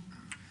woman?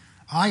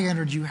 I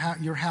entered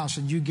your house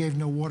and you gave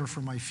no water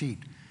for my feet,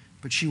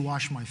 but she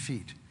washed my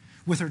feet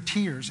with her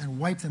tears and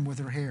wiped them with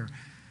her hair.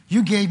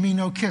 You gave me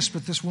no kiss,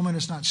 but this woman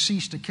has not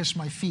ceased to kiss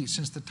my feet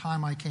since the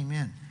time I came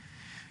in.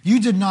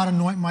 You did not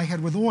anoint my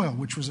head with oil,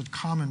 which was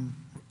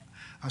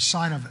a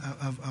sign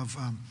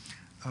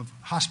of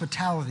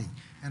hospitality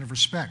and of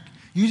respect.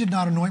 You did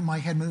not anoint my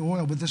head with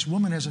oil, but this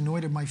woman has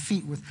anointed my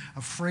feet with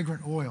a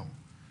fragrant oil.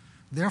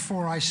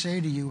 Therefore I say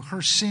to you,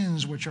 her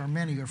sins, which are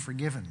many, are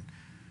forgiven,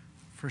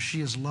 for she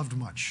has loved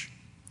much.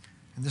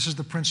 And this is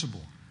the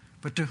principle.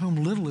 But to whom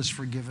little is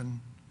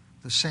forgiven,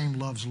 the same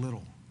loves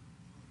little.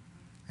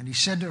 And he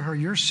said to her,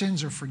 your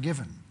sins are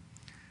forgiven.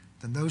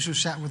 Then those who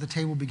sat with the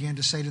table began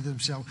to say to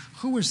themselves,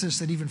 who is this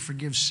that even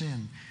forgives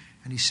sin?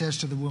 And he says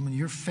to the woman,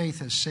 your faith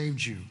has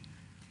saved you.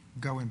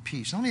 Go in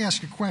peace. Let me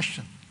ask you a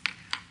question.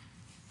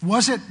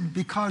 Was it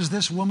because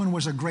this woman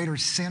was a greater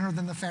sinner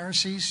than the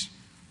Pharisees?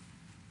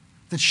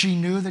 that she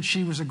knew that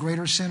she was a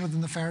greater sinner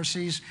than the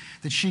Pharisees,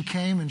 that she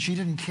came and she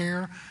didn't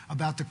care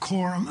about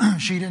decorum,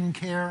 she didn't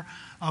care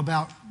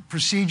about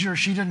procedure,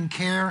 she didn't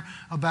care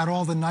about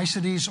all the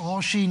niceties.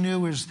 All she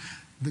knew is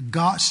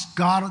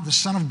the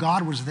Son of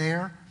God was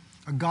there,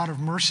 a God of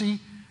mercy,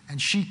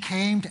 and she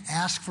came to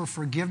ask for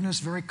forgiveness,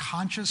 very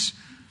conscious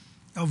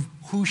of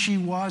who she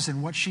was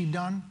and what she'd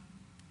done.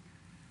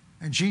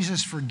 And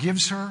Jesus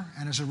forgives her,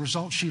 and as a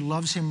result, she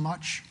loves him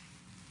much.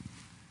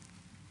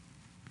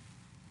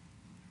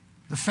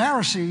 The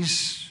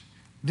Pharisees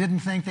didn't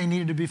think they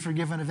needed to be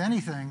forgiven of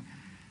anything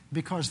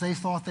because they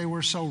thought they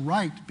were so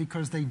right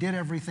because they did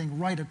everything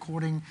right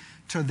according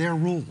to their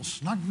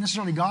rules. Not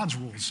necessarily God's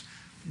rules,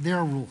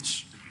 their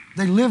rules.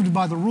 They lived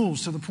by the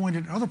rules to the point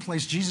in other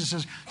place Jesus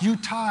says, you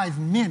tithe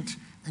mint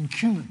and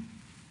cumin.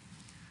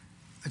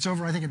 It's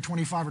over, I think, in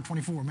 25 or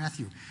 24,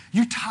 Matthew.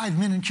 You tithe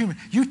mint and cumin.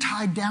 You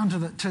tithe down to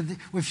the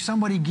if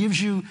somebody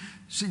gives you,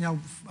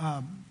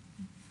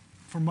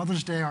 for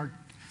Mother's Day, our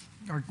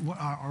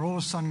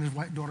oldest son and his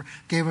white daughter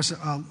gave us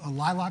a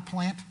lilac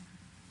plant.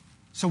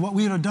 So what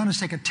we would have done is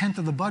take 1/10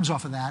 of the buds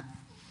off of that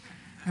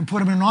and put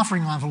them in an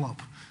offering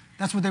envelope.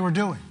 That's what they were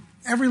doing.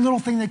 Every little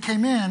thing that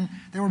came in,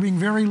 they were being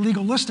very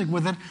legalistic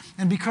with it.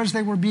 And because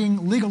they were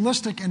being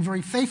legalistic and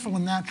very faithful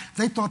in that,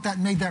 they thought that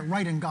made that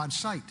right in God's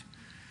sight.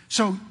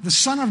 So the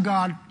Son of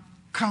God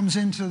comes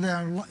into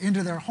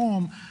their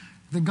home,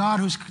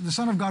 the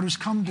Son of God who's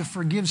come to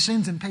forgive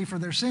sins and pay for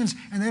their sins,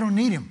 and they don't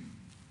need him.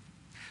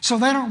 So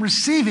they don't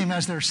receive him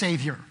as their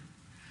Savior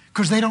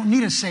because they don't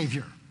need a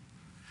Savior.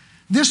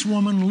 This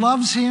woman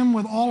loves him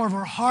with all of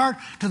her heart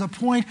to the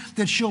point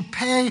that she'll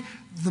pay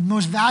the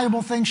most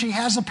valuable thing she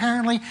has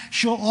apparently.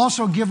 She'll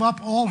also give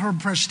up all her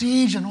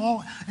prestige and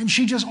all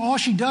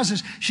she does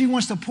is she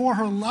wants to pour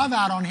her love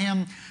out on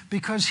him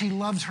because he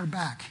loves her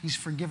back. He's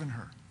forgiven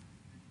her.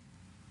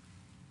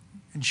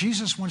 And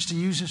Jesus wants to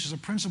use this as a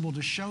principle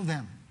to show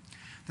them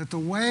that the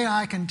way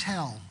I can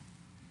tell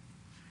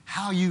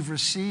how you've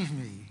received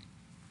me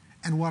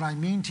and what I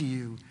mean to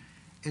you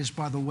is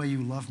by the way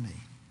you love me.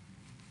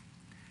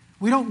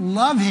 We don't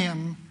love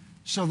him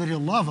so that he'll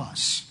love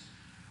us.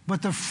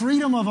 But the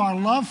freedom of our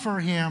love for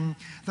him,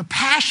 the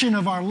passion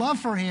of our love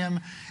for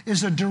him,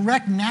 is a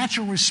direct,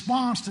 natural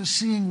response to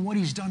seeing what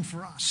he's done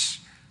for us.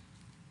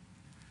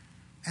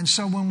 And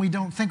so when we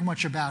don't think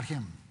much about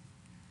him,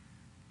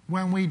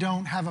 when we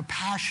don't have a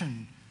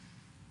passion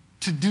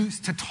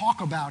to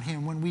talk about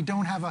him, when we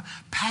don't have a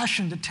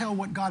passion to tell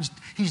what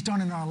he's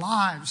done in our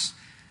lives,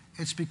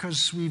 it's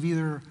because we've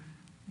either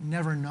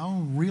never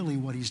known really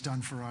what he's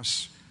done for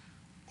us,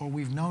 or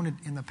we've known it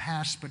in the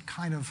past but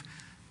kind of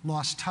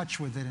lost touch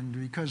with it. And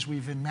because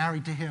we've been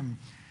married to him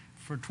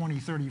for 20,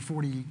 30,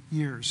 40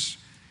 years,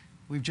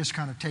 we've just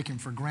kind of taken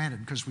for granted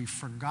because we've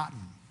forgotten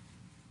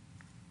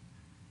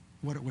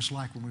what it was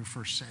like when we were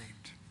first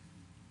saved.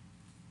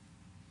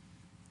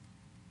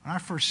 When I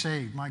first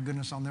saved, my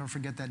goodness, I'll never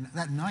forget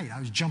that night. I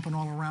was jumping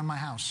all around my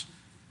house,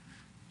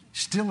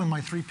 still in my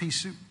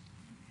 3-piece suit.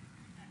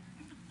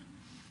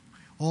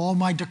 All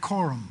my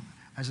decorum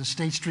as a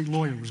State Street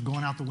lawyer was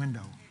going out the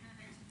window.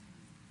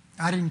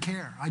 I didn't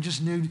care. I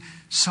just knew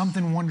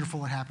something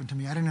wonderful had happened to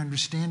me. I didn't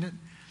understand it.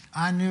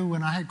 I knew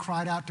when I had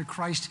cried out to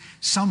Christ,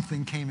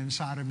 something came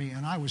inside of me,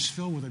 and I was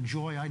filled with a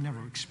joy I'd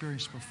never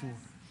experienced before.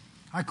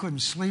 I couldn't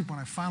sleep. When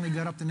I finally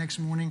got up the next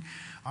morning,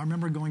 I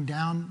remember going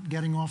down,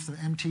 getting off the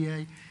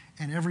MTA,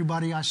 and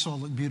everybody I saw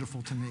looked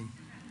beautiful to me.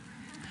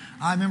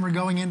 I remember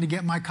going in to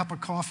get my cup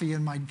of coffee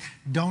and my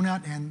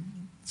donut,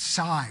 and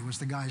Cy was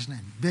the guy's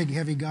name. Big,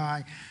 heavy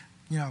guy.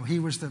 You know, he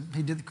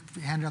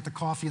handed out the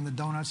coffee and the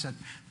donuts at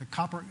the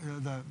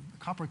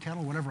Copper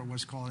Kettle, whatever it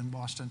was called in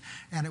Boston.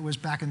 And it was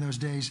back in those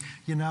days,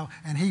 you know,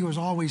 and he was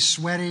always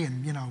sweaty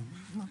and, you know,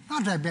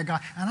 not that big guy.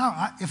 And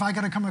if I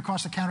got to come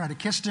across the counter, I'd have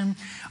kissed him.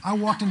 I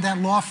walked into that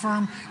law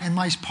firm and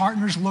my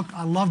partners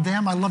I loved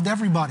them. I loved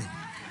everybody.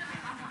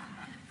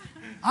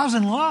 I was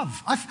in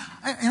love.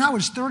 And I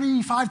was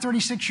 35,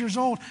 36 years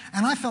old,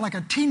 and I felt like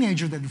a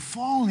teenager that had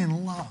fallen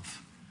in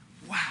love.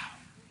 Wow.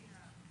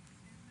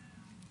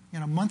 You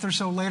know, a month or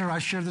so later, I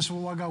shared this a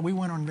while ago, we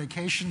went on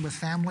vacation with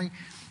family,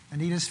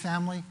 Anita's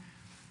family,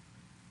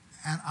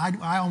 and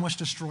I almost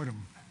destroyed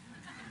them.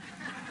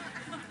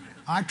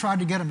 I tried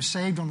to get them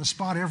saved on the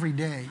spot every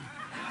day,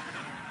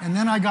 and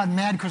then I got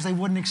mad because they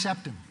wouldn't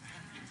accept him.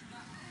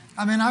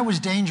 I mean, I was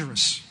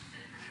dangerous,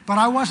 but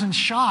I wasn't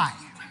shy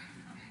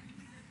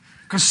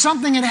because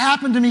something had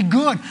happened to me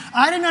good.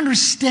 I didn't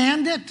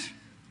understand it.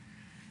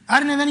 I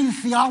didn't have any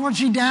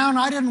theology down.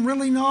 I didn't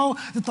really know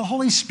that the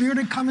Holy Spirit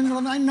had come into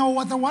it. I didn't know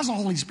what there was a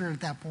Holy Spirit at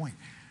that point.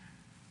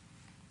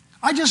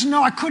 I just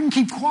know I couldn't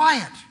keep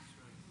quiet.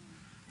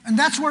 And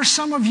that's where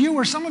some of you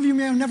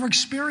may have never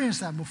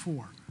experienced that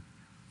before.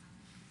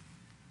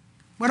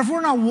 But if we're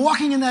not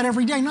walking in that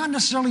every day, not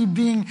necessarily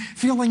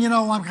feeling, you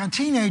know, like a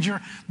teenager,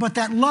 but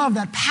that love,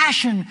 that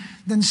passion,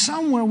 then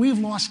somewhere we've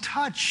lost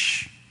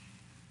touch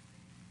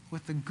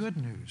with the good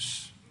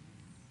news.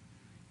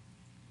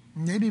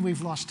 Maybe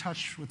we've lost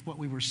touch with what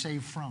we were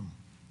saved from.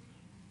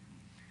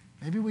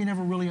 Maybe we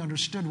never really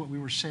understood what we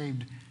were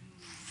saved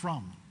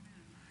from.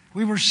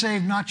 We were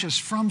saved not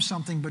just from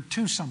something, but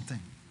to something.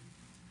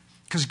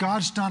 Because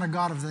God's not a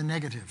God of the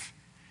negative.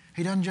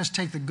 He doesn't just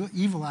take the good,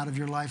 evil out of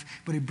your life,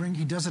 but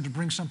He does it to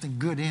bring something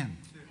good in.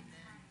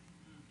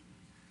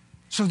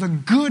 So the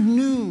good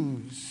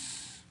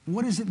news,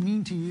 what does it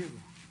mean to you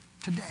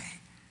today?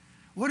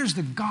 What does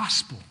the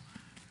gospel,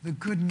 the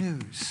good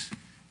news,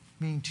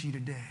 mean to you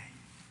today?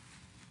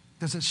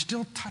 Does it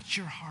still touch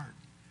your heart?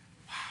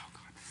 Wow,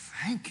 God,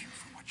 thank you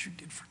for what you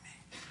did for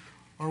me.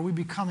 Or are we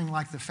becoming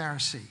like the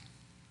Pharisee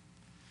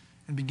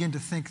and begin to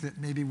think that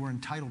maybe we're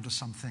entitled to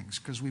some things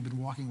because we've been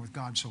walking with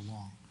God so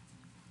long?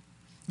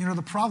 You know,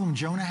 the problem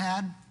Jonah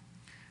had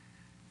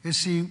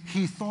is he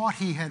thought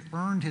he had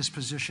earned his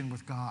position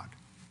with God.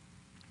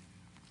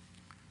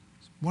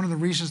 One of the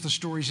reasons the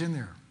story's in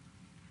there.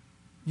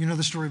 You know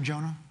the story of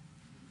Jonah?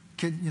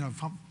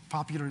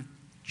 Popular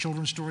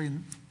children's story,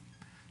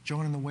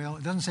 Jonah and the whale.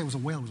 It doesn't say it was a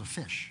whale, it was a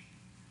fish.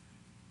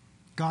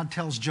 God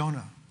tells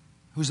Jonah,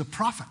 who's a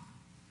prophet,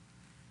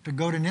 to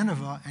go to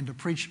Nineveh and to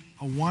preach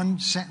a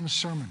one-sentence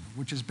sermon,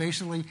 which is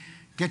basically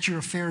get your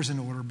affairs in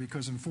order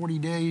because in 40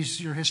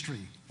 days, your history,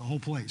 the whole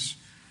place.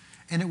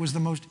 And it was the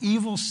most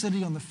evil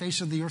city on the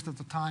face of the earth at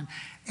the time,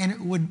 and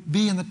it would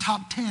be in the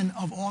top 10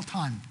 of all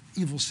time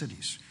evil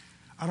cities.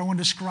 I don't want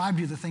to describe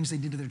to you the things they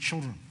did to their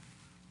children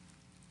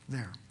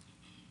there.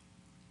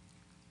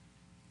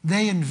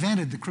 They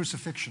invented the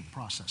crucifixion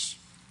process.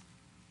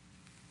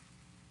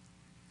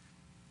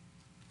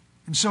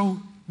 And so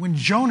when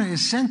Jonah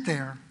is sent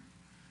there,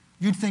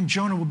 you'd think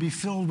Jonah would be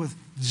filled with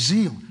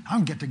zeal. I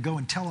don't get to go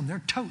and tell them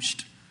they're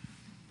toast.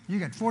 You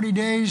got 40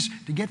 days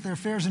to get their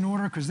affairs in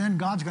order because then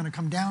God's going to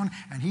come down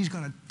and He's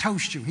going to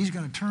toast you. He's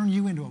going to turn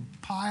you into a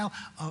pile,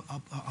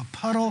 a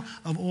puddle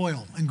of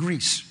oil and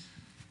grease.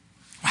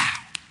 Wow.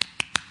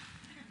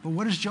 But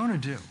what does Jonah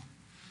do?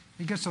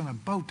 He gets on a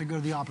boat to go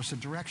the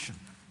opposite direction.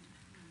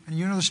 And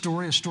you know the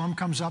story. A storm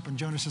comes up and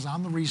Jonah says,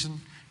 I'm the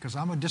reason because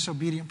I'm a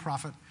disobedient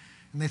prophet.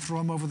 And they throw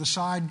him over the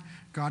side.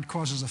 God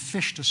causes a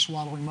fish to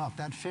swallow him up.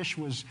 That fish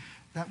was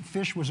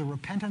a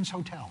repentance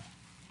hotel.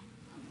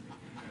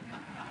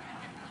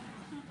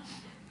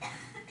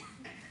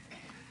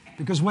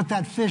 Because what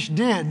that fish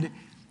did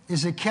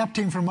is it kept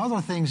him from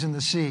other things in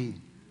the sea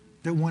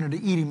that wanted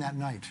to eat him that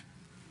night.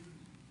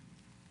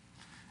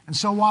 And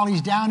so while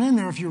he's down in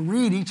there, if you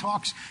read,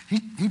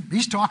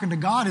 he's talking to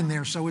God in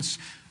there. So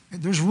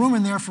there's room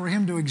in there for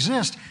him to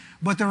exist.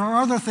 But there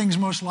are other things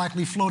most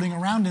likely floating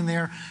around in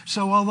there.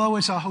 So although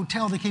it's a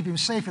hotel to keep him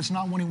safe, it's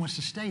not one he wants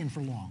to stay in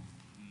for long.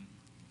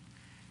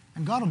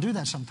 And God will do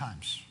that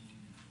sometimes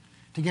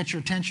to get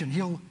your attention.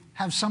 He'll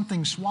have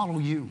something swallow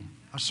you,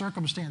 a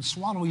circumstance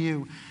swallow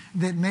you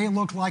that may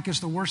look like it's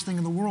the worst thing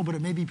in the world, but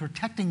it may be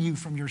protecting you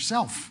from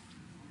yourself.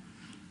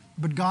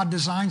 But God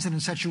designs it in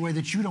such a way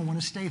that you don't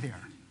want to stay there.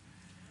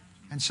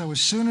 And so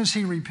as soon as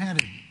he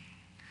repented,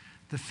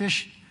 the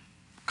fish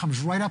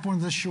comes right up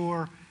onto the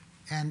shore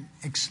and,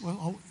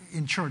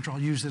 in church, I'll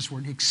use this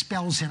word,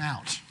 expels him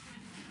out.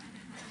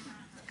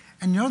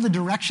 And you know the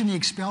direction he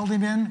expelled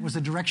him in was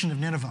the direction of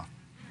Nineveh.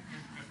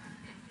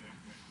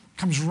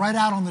 Comes right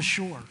out on the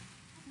shore.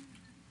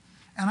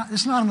 And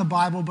it's not in the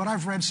Bible, but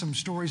I've read some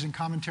stories and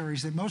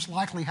commentaries that most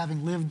likely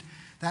having lived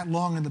that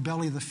long in the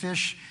belly of the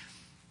fish,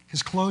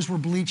 his clothes were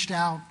bleached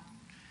out,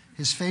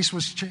 his face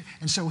was...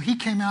 And so he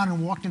came out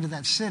and walked into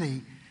that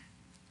city.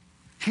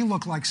 He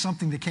looked like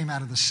something that came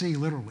out of the sea,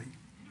 literally.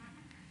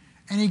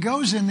 And he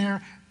goes in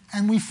there,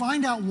 and we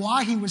find out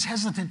why he was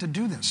hesitant to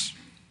do this.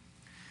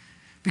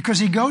 Because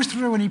he goes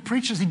through and he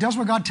preaches, he does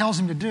what God tells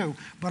him to do,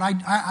 but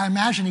I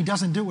imagine he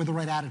doesn't do it with the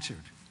right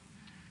attitude.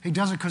 He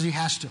does it because he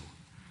has to.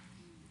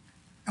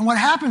 And what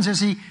happens is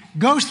he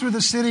goes through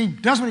the city,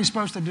 does what he's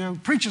supposed to do,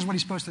 preaches what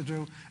he's supposed to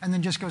do, and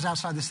then just goes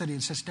outside the city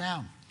and sits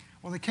down.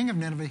 Well, the king of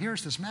Nineveh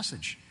hears this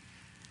message.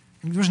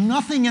 And there was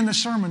nothing in the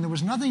sermon, there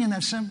was nothing in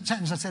that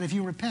sentence that said, if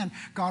you repent,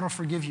 God will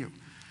forgive you.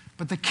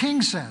 But the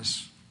king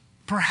says,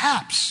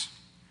 perhaps,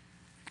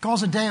 he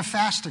calls a day of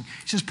fasting.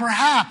 He says,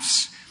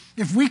 perhaps,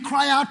 if we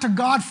cry out to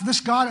God, for this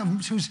God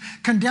who's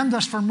condemned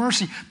us for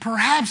mercy,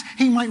 perhaps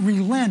he might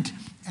relent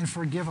and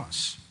forgive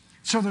us.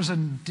 So there's a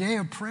day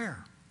of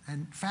prayer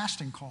and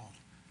fasting called.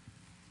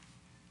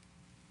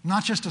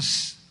 Not just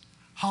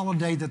a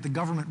holiday that the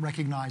government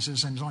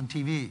recognizes and is on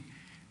TV,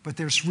 but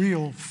there's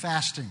real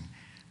fasting,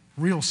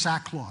 real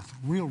sackcloth,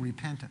 real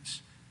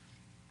repentance.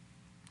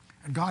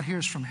 And God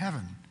hears from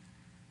heaven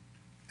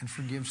and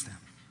forgives them.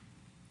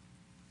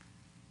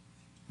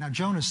 Now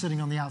Jonah's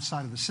sitting on the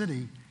outside of the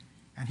city,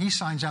 and he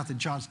signs out that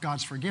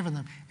God's forgiven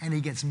them, and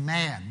he gets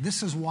mad.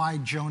 This is why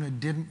Jonah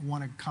didn't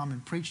want to come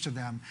and preach to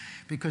them,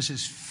 because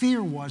his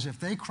fear was if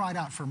they cried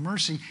out for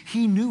mercy,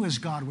 he knew his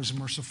God was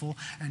merciful,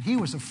 and he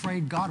was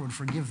afraid God would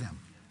forgive them.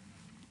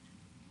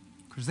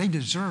 Because they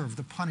deserved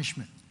the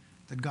punishment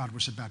that God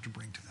was about to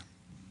bring to them.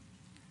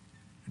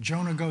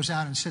 Jonah goes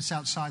out and sits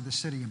outside the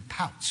city and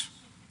pouts,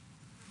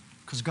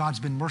 because God's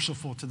been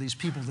merciful to these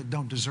people that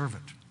don't deserve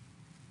it.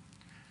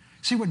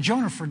 See, what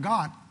Jonah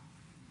forgot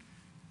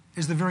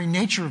is the very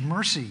nature of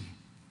mercy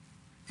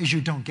is you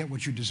don't get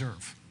what you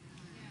deserve.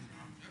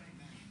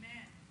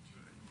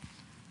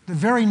 The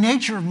very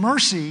nature of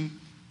mercy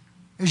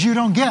is you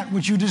don't get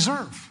what you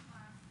deserve.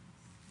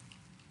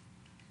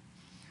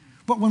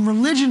 But when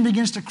religion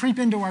begins to creep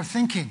into our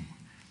thinking,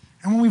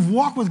 and when we've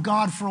walked with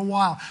God for a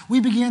while, we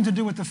begin to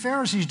do what the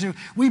Pharisees do.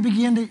 We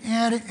begin to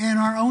add in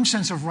our own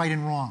sense of right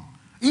and wrong,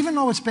 even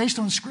though it's based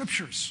on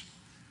scriptures,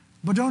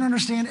 but don't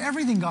understand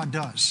everything God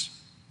does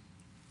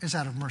is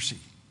out of mercy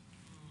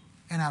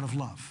and out of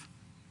love.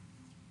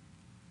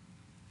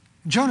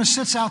 Jonah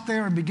sits out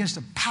there and begins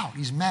to pout.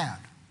 He's mad.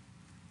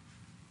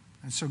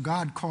 And so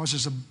God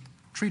causes a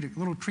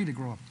little tree to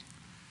grow up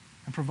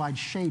and provides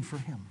shade for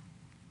him.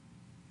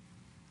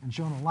 And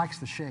Jonah likes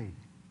the shade.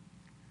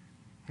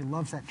 He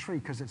loves that tree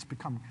because it's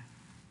become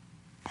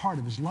part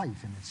of his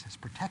life and it's his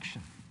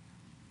protection.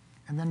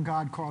 And then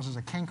God causes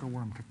a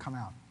cankerworm to come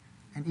out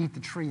and eat the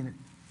tree, and it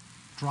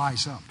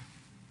dries up.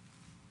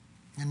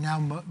 And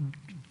now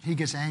he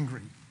gets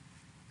angry,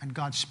 and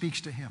God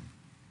speaks to him.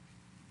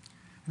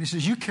 And he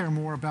says, you care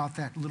more about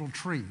that little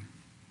tree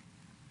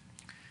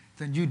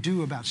than you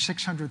do about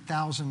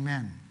 600,000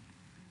 men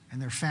and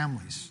their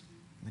families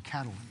and the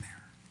cattle in there.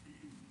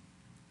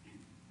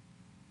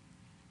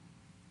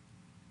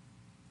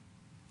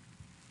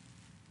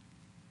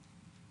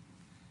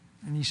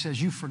 And he says,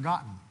 you've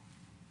forgotten,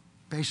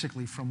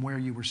 basically, from where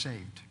you were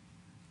saved.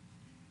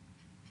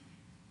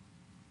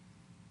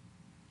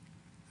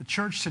 The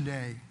church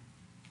today,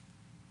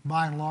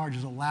 by and large,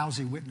 is a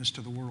lousy witness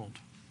to the world,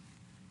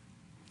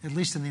 at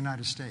least in the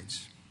United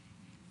States.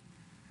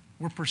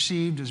 We're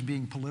perceived as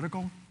being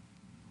political,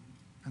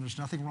 and there's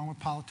nothing wrong with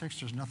politics.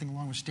 There's nothing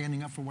wrong with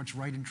standing up for what's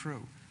right and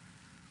true.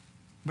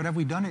 But have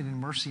we done it in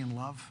mercy and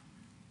love?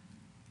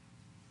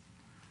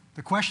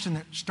 The question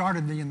that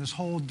started me in this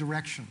whole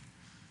direction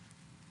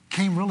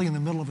came really in the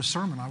middle of a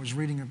sermon. I was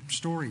reading a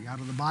story out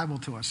of the Bible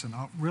to us, and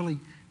it really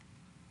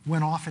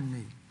went off in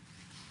me.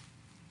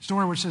 A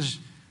story which says,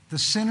 the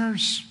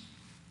sinners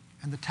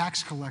and the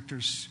tax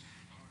collectors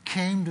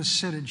came to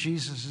sit at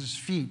Jesus'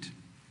 feet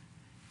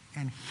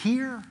and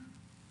hear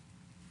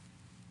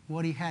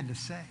what he had to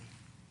say.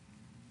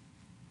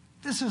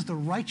 This is the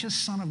righteous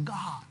Son of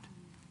God.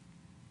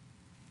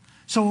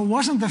 So it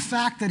wasn't the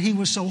fact that he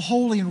was so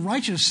holy and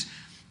righteous.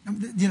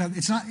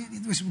 It's not,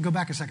 let's go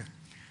back a second.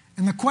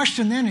 And the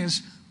question then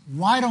is,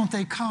 why don't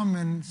they come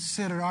and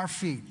sit at our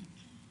feet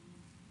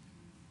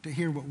to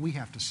hear what we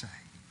have to say?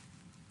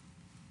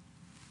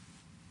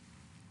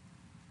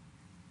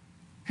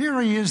 Here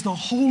he is, the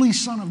holy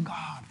Son of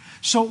God.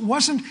 So it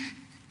wasn't,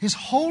 his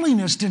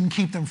holiness didn't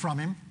keep them from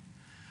him.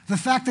 The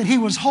fact that he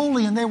was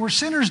holy and they were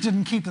sinners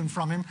didn't keep them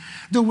from him.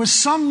 There was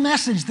some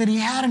message that he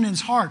had in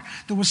his heart.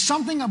 There was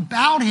something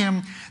about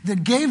him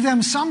that gave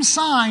them some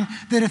sign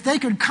that if they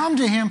could come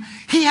to him,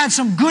 he had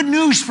some good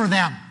news for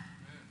them.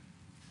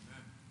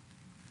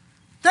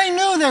 They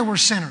knew they were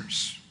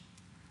sinners.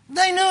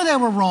 They knew they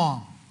were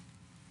wrong.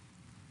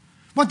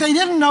 What they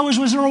didn't know was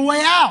there a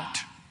way out.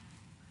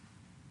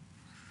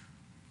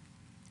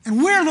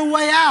 And we're the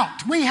way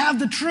out. We have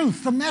the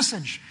truth, the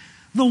message,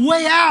 the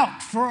way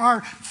out for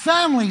our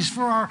families,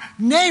 for our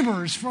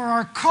neighbors, for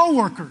our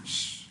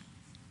coworkers.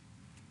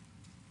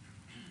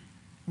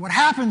 What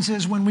happens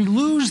is when we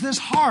lose this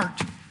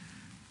heart,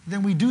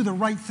 then we do the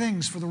right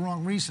things for the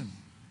wrong reason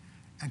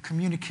and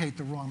communicate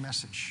the wrong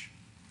message.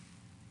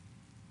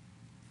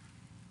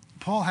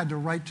 Paul had to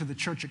write to the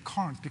church at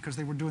Corinth because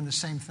they were doing the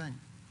same thing.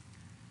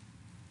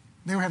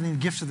 They were having the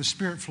gifts of the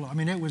Spirit flow. I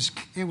mean, it was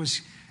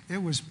the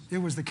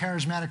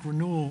charismatic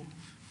renewal,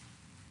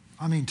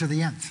 to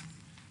the nth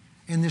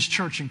in this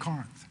church in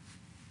Corinth.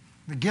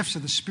 The gifts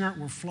of the Spirit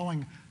were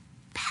flowing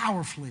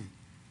powerfully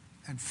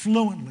and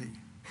fluently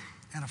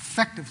and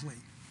effectively.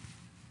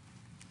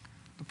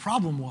 The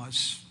problem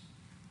was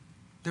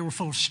they were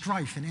full of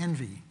strife and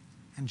envy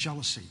and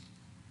jealousy.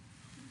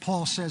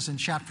 Paul says in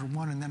chapter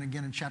 1 and then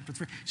again in chapter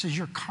 3, he says,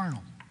 you're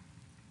carnal,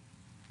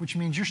 which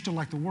means you're still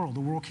like the world. The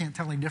world can't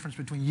tell any difference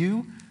between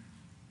you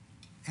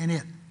and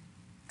it.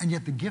 And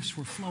yet the gifts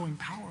were flowing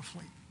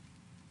powerfully.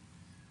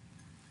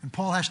 And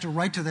Paul has to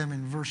write to them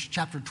in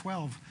chapter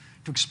 12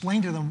 to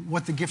explain to them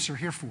what the gifts are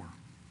here for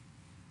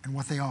and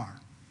what they are.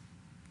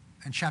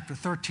 And chapter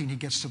 13, he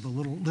gets to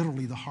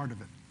literally the heart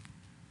of it.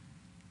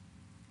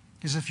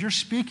 Because if you're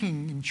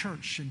speaking in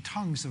church in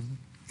tongues of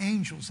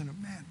angels and of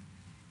men,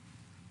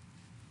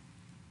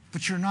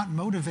 but you're not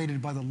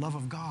motivated by the love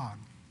of God,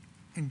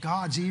 in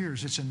God's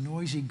ears, it's a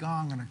noisy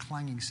gong and a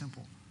clanging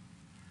cymbal.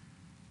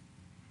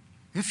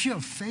 If you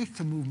have faith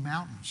to move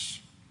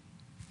mountains,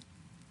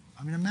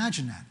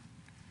 imagine that.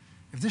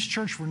 If this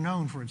church were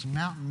known for its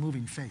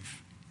mountain-moving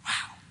faith,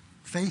 wow,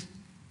 faith,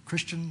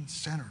 Christian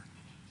center,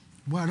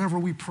 whatever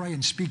we pray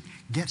and speak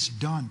gets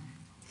done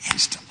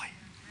instantly.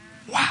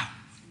 Wow.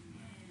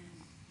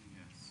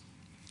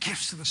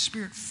 Gifts of the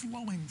Spirit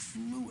flowing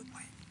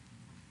fluently.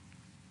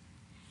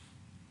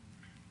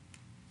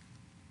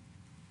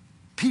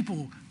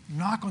 People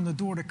knock on the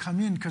door to come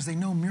in because they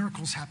know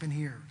miracles happen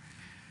here.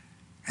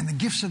 And the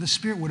gifts of the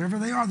Spirit, whatever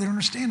they are, they don't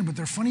understand it, but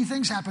there are funny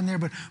things happen there,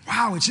 but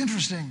wow, it's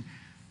interesting.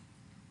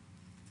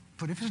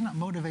 But if it's not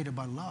motivated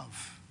by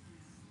love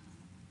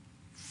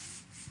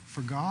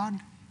for God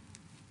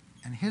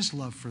and his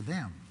love for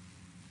them,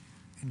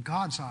 in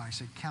God's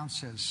eyes, it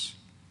counts as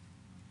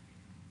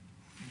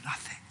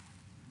nothing.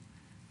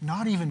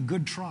 Not even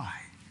good try.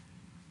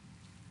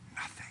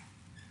 Nothing.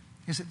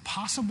 Is it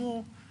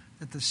possible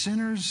that the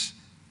sinners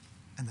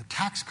and the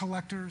tax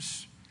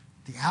collectors,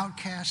 the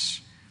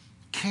outcasts,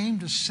 came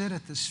to sit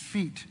at the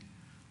feet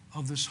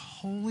of this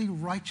holy,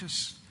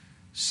 righteous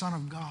Son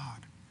of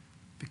God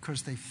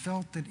because they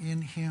felt that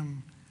in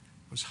him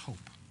was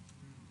hope?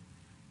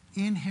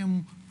 In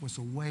him was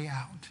a way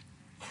out.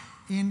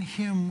 In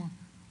him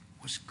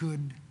was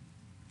good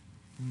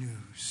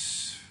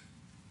news.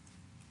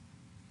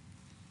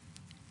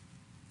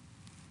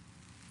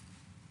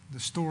 The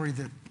story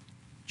that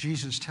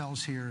Jesus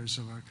tells here is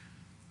of a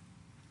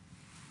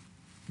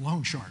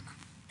loan shark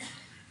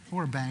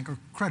or a bank or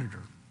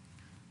creditor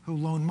who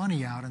loaned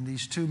money out, and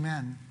these two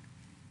men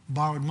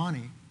borrowed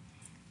money.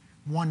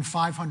 One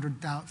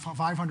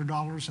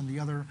 $500 and the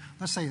other,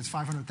 let's say it's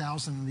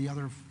 $500,000 and the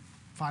other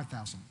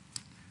 $5,000.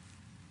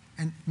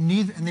 And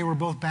they were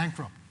both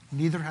bankrupt.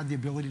 Neither had the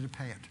ability to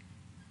pay it.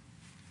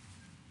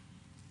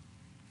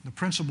 The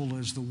principle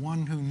is the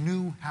one who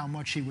knew how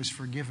much he was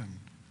forgiven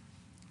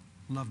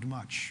loved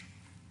much.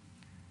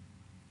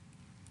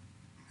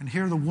 And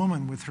here the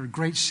woman with her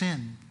great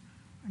sin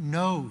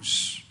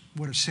knows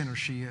what a sinner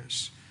she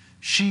is.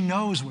 She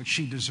knows what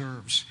she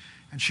deserves.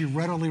 And she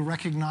readily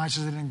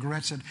recognizes it and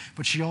regrets it.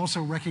 But she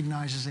also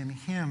recognizes in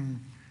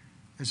him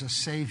as a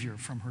savior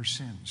from her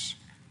sins.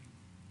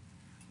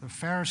 The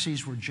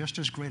Pharisees were just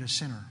as great a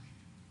sinner,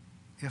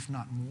 if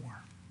not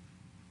more.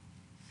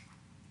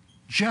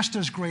 Just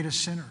as great a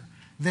sinner.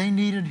 They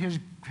needed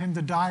him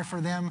to die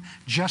for them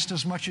just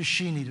as much as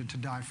she needed to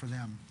die for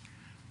them.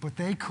 But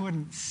they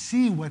couldn't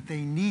see what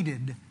they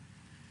needed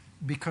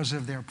because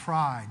of their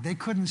pride. They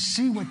couldn't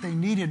see what they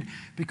needed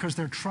because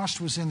their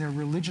trust was in their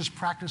religious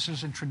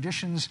practices and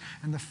traditions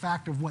and the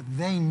fact of what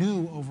they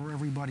knew over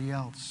everybody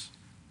else.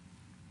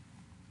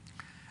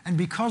 And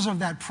because of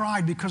that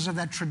pride, because of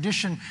that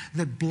tradition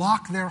that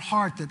blocked their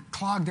heart, that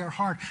clogged their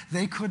heart,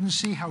 they couldn't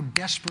see how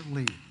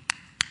desperately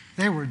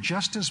they were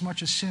just as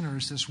much a sinner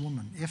as this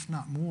woman, if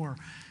not more,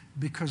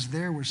 because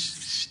they were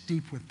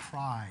steeped with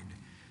pride,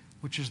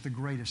 which is the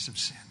greatest of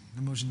sin,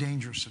 the most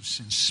dangerous of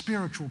sins.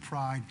 Spiritual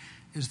pride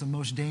is the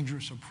most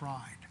dangerous of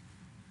pride.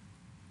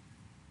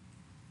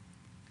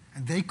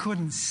 And they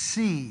couldn't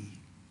see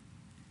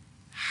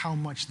how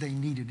much they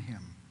needed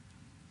him.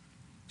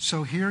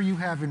 So here you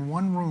have in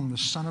one room the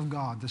Son of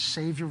God, the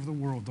Savior of the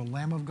world, the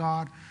Lamb of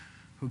God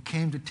who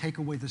came to take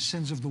away the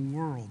sins of the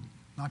world,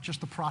 not just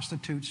the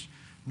prostitutes,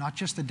 not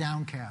just the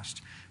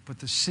downcast, but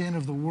the sin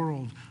of the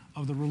world,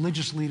 of the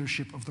religious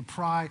leadership, of the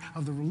pride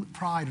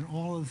and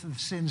all of the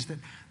sins that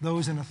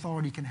those in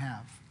authority can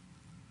have.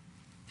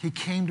 He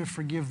came to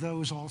forgive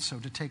those also,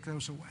 to take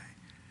those away.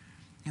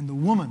 And the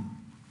woman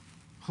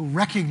who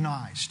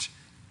recognized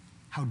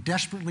how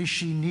desperately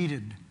she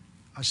needed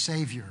a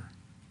Savior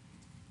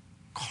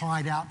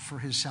cried out for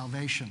his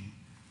salvation.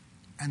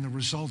 And the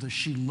result is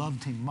she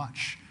loved him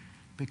much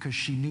because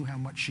she knew how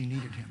much she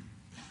needed him.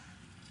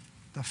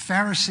 The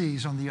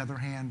Pharisees, on the other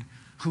hand,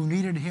 who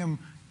needed him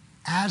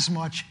as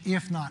much,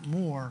 if not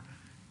more,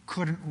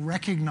 couldn't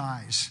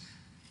recognize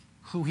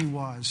who he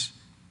was.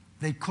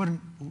 They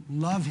couldn't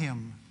love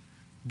him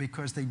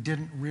because they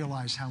didn't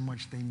realize how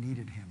much they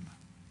needed him.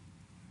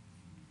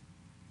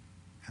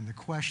 And the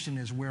question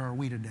is, where are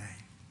we today?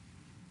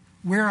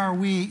 Where are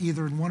we,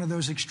 either in one of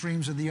those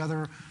extremes or the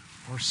other,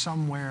 or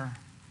somewhere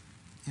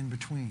in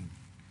between?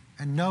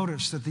 And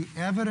notice that the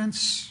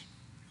evidence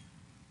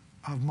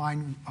of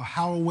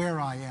how aware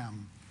I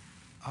am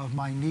of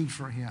my need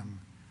for him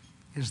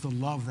is the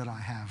love that I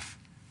have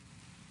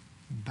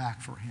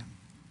back for him.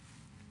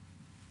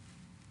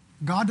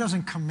 God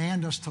doesn't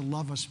command us to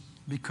love us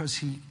because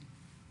he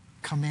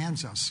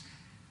commands us.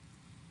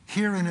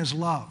 Here in his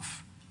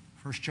love,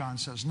 1 John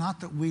says, not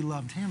that we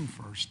loved him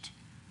first,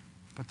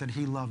 but that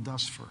he loved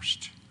us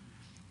first.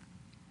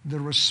 The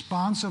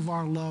response of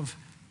our love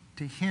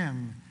to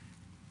him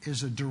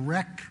is a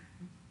direct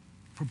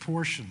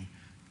proportion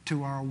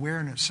to our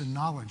awareness and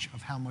knowledge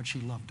of how much he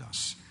loved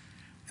us.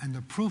 And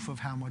the proof of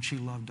how much he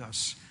loved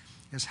us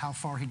is how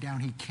far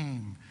down he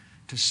came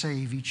to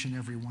save each and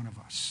every one of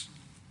us.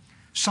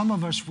 Some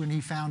of us, when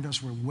he found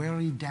us, were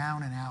very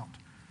down and out.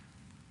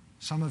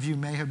 Some of you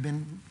may have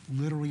been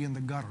literally in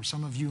the gutter.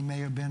 Some of you may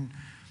have been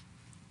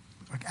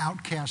like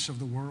outcasts of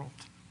the world.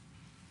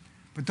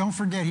 But don't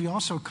forget, he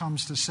also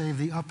comes to save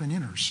the up and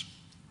inners.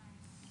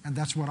 And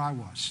that's what I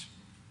was.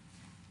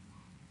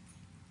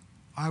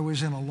 I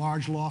was in a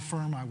large law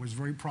firm. I was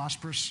very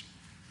prosperous.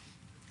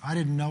 I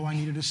didn't know I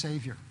needed a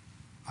Savior.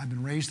 I've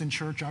been raised in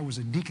church. I was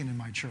a deacon in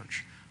my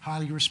church,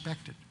 highly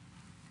respected.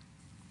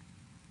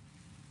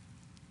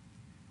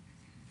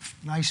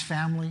 Nice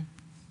family.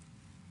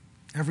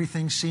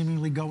 Everything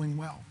seemingly going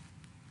well.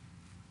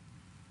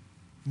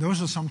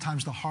 Those are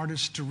sometimes the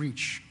hardest to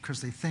reach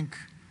because they think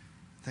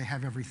they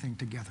have everything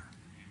together.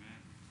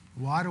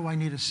 Amen. Why do I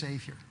need a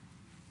Savior?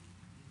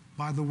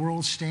 By the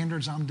world's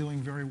standards, I'm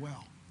doing very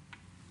well.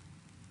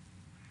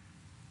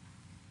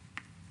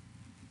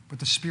 But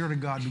the Spirit of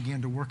God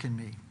began to work in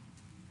me,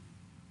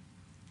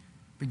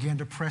 began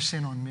to press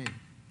in on me.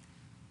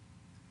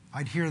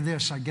 I'd hear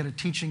this, I'd get a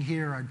teaching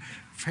here,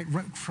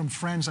 from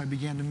friends I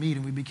began to meet,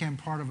 and we became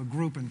part of a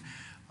group, and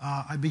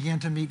I began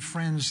to meet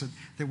friends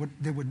that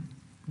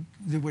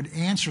would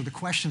answer the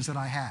questions that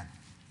I had.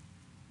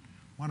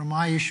 One of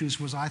my issues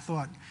was I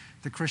thought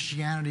that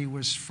Christianity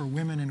was for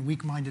women and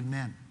weak-minded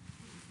men.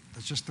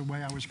 That's just the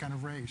way I was kind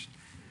of raised.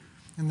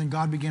 And then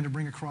God began to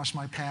bring across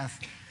my path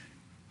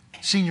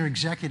senior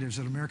executives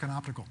at American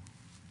Optical.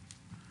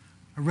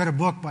 I read a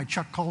book by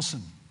Chuck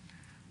Colson,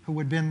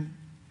 who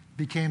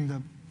became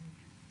the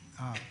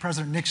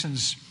President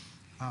Nixon's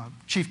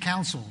chief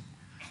counsel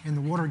in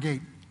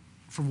the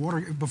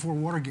before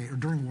Watergate or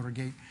during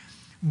Watergate.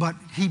 But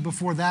he,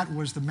 before that,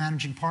 was the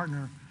managing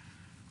partner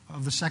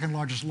of the second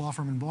largest law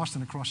firm in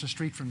Boston across the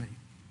street from me.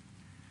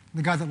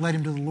 The guy that led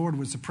him to the Lord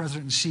was the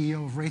president and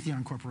CEO of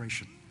Raytheon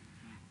Corporation.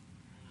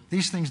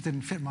 These things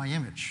didn't fit my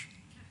image.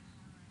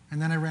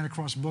 And then I ran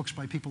across books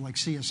by people like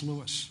C.S.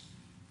 Lewis,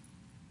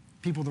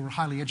 people that were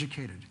highly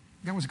educated.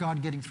 That was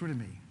God getting through to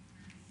me.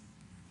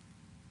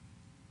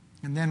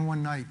 And then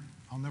one night,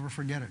 I'll never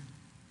forget it,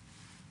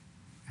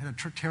 I had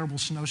a terrible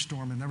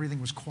snowstorm and everything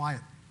was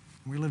quiet.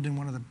 We lived in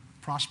one of the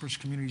prosperous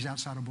communities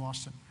outside of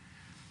Boston.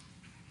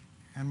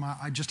 And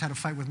I just had a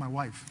fight with my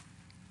wife.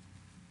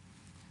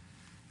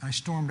 And I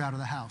stormed out of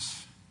the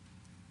house.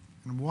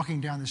 And I'm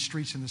walking down the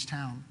streets in this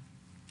town,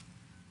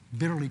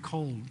 bitterly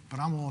cold, but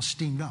I'm all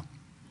steamed up.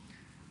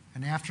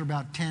 And after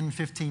about 10,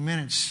 15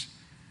 minutes,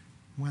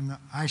 when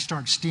I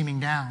start steaming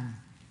down,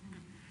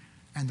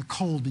 and the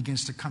cold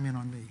begins to come in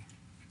on me,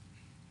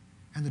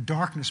 and the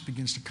darkness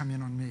begins to come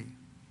in on me,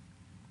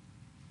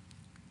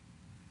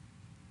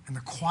 and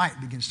the quiet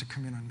begins to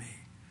come in on me,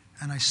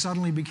 and I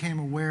suddenly became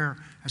aware,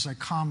 as I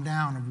calmed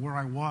down, of where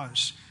I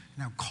was,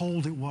 and how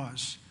cold it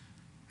was,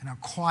 and how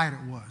quiet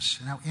it was,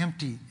 and how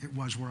empty it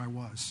was where I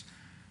was.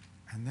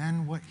 And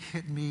then what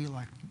hit me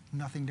like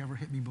nothing had ever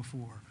hit me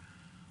before,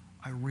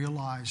 I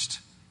realized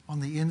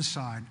on the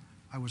inside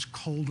I was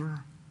colder,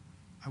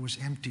 I was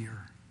emptier,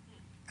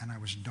 and I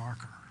was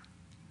darker.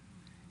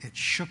 It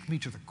shook me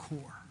to the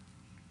core.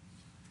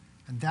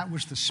 And that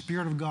was the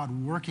Spirit of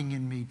God working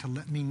in me to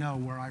let me know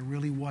where I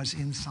really was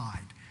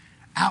inside.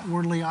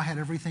 Outwardly, I had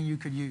everything you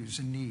could use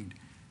and need.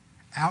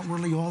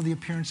 Outwardly, all the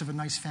appearance of a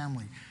nice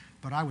family.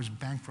 But I was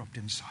bankrupt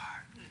inside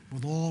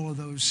with all of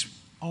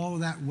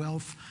that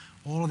wealth,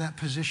 all of that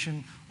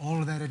position, all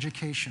of that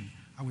education.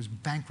 I was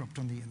bankrupt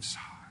on the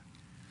inside.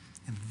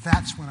 And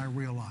that's when I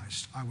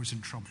realized I was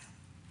in trouble.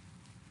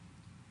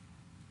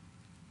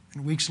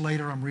 And weeks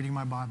later, I'm reading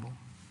my Bible,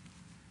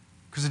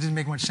 because it didn't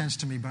make much sense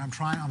to me, but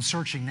I'm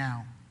searching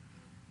now.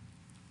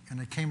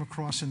 And I came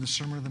across in the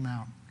Sermon on the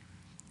Mount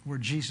where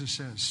Jesus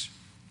says,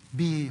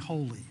 "Be ye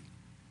holy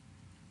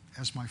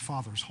as my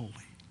Father's holy."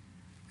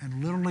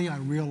 And literally I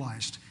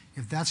realized,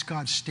 if that's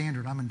God's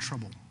standard, I'm in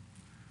trouble.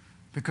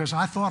 Because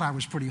I thought I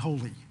was pretty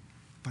holy,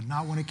 but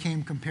not when it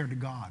came compared to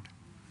God.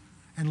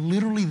 And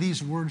literally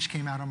these words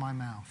came out of my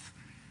mouth.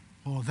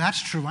 Well, if that's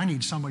true, I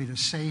need somebody to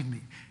save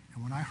me.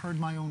 And when I heard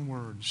my own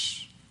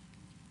words,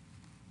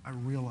 I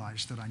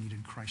realized that I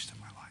needed Christ in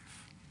my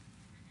life.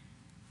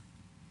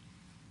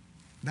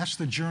 That's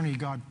the journey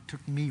God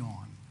took me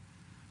on.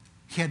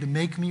 He had to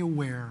make me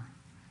aware,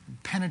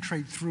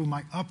 penetrate through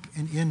my up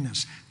and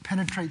inness,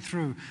 penetrate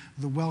through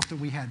the wealth that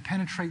we had,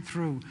 penetrate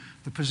through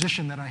the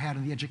position that I had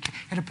in the education.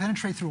 He had to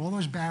penetrate through all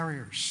those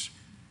barriers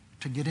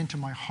to get into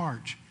my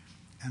heart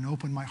and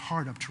open my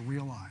heart up to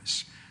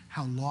realize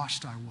how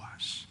lost I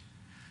was.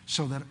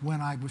 So that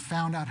when I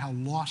found out how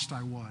lost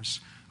I was,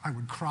 I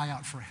would cry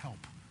out for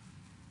help.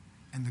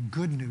 And the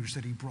good news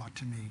that he brought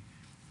to me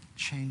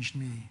changed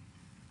me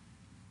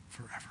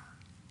forever.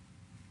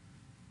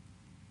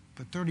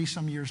 But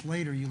 30-some years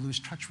later, you lose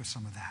touch with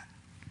some of that.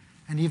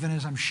 And even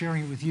as I'm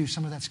sharing it with you,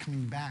 some of that's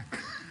coming back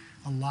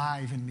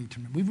alive in me.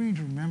 We need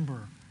to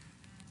remember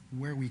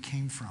where we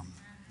came from.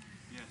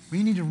 Yes.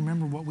 We need to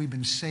remember what we've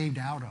been saved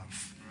out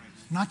of.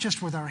 Right. Not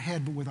just with our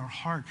head, but with our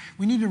heart.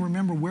 We need to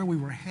remember where we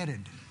were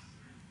headed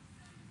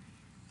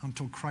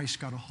until Christ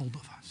got a hold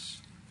of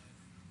us.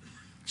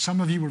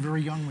 Some of you were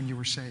very young when you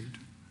were saved.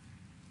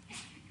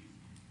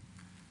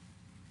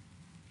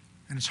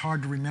 And it's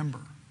hard to remember.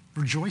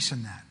 Rejoice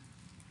in that.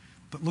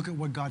 But look at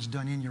what God's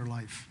done in your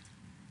life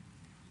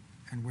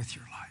and with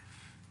your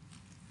life.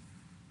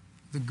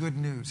 The good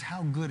news.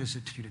 How good is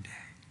it to you today?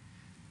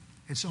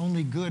 It's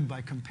only good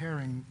by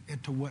comparing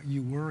it to what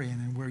you were in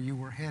and where you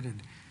were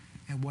headed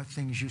and what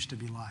things used to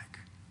be like.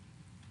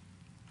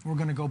 We're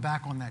going to go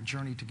back on that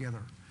journey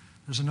together.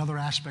 There's another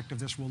aspect of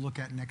this we'll look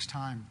at next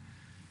time,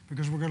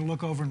 because we're going to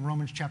look over in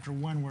Romans chapter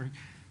 1 where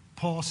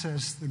Paul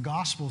says the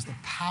gospel is the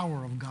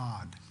power of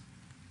God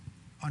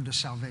unto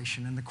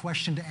salvation. And the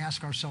question to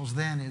ask ourselves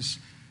then is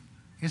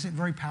it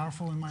very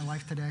powerful in my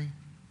life today?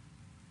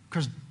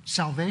 Because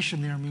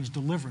salvation there means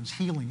deliverance,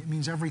 healing. It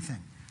means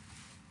everything.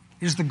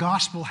 Does the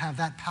gospel have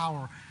that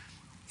power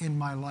in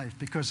my life?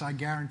 Because I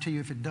guarantee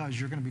you if it does,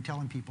 you're going to be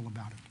telling people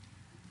about it.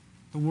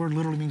 The word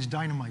literally means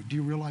dynamite. Do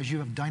you realize you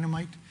have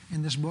dynamite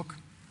in this book?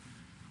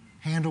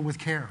 handle with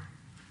care.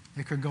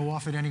 It could go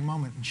off at any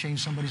moment and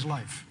change somebody's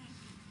life.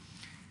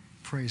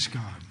 Praise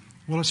God.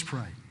 Well, let's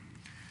pray.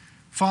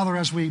 Father,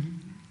 as we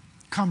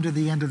come to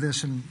the end of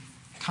this in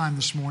time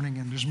this morning,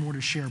 and there's more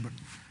to share, but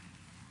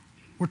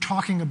we're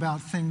talking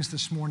about things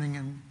this morning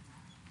and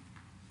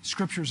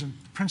scriptures and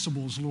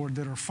principles, Lord,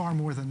 that are far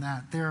more than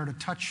that. They are to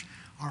touch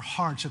our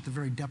hearts at the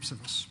very depths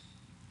of us.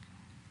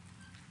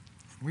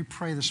 We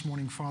pray this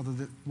morning, Father,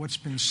 that what's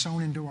been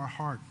sown into our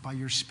heart by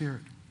your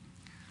Spirit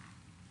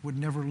would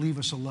never leave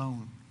us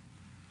alone.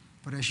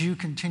 But as you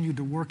continue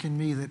to work in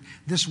me, that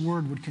this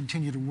word would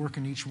continue to work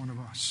in each one of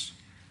us.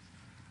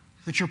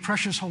 That your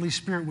precious Holy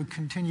Spirit would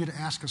continue to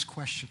ask us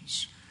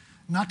questions,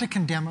 not to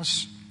condemn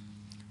us,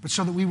 but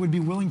so that we would be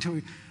willing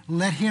to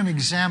let him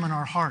examine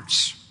our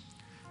hearts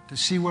to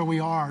see where we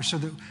are, so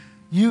that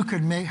you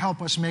could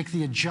help us make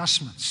the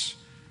adjustments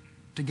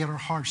to get our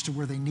hearts to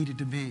where they needed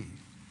to be,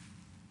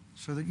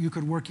 so that you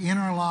could work in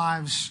our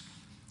lives,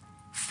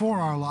 for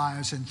our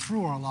lives, and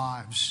through our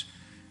lives,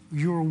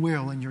 your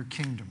will and your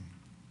kingdom.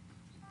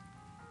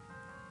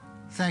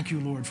 Thank you,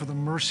 Lord, for the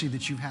mercy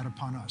that you've had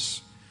upon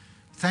us.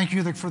 Thank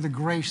you for the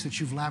grace that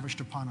you've lavished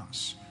upon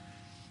us.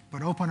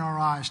 But open our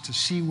eyes to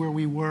see where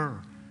we were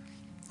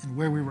and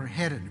where we were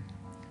headed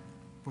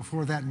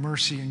before that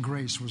mercy and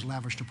grace was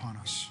lavished upon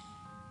us.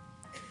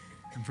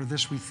 And for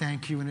this we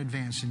thank you in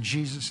advance. In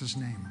Jesus'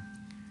 name,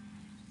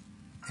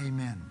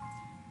 amen.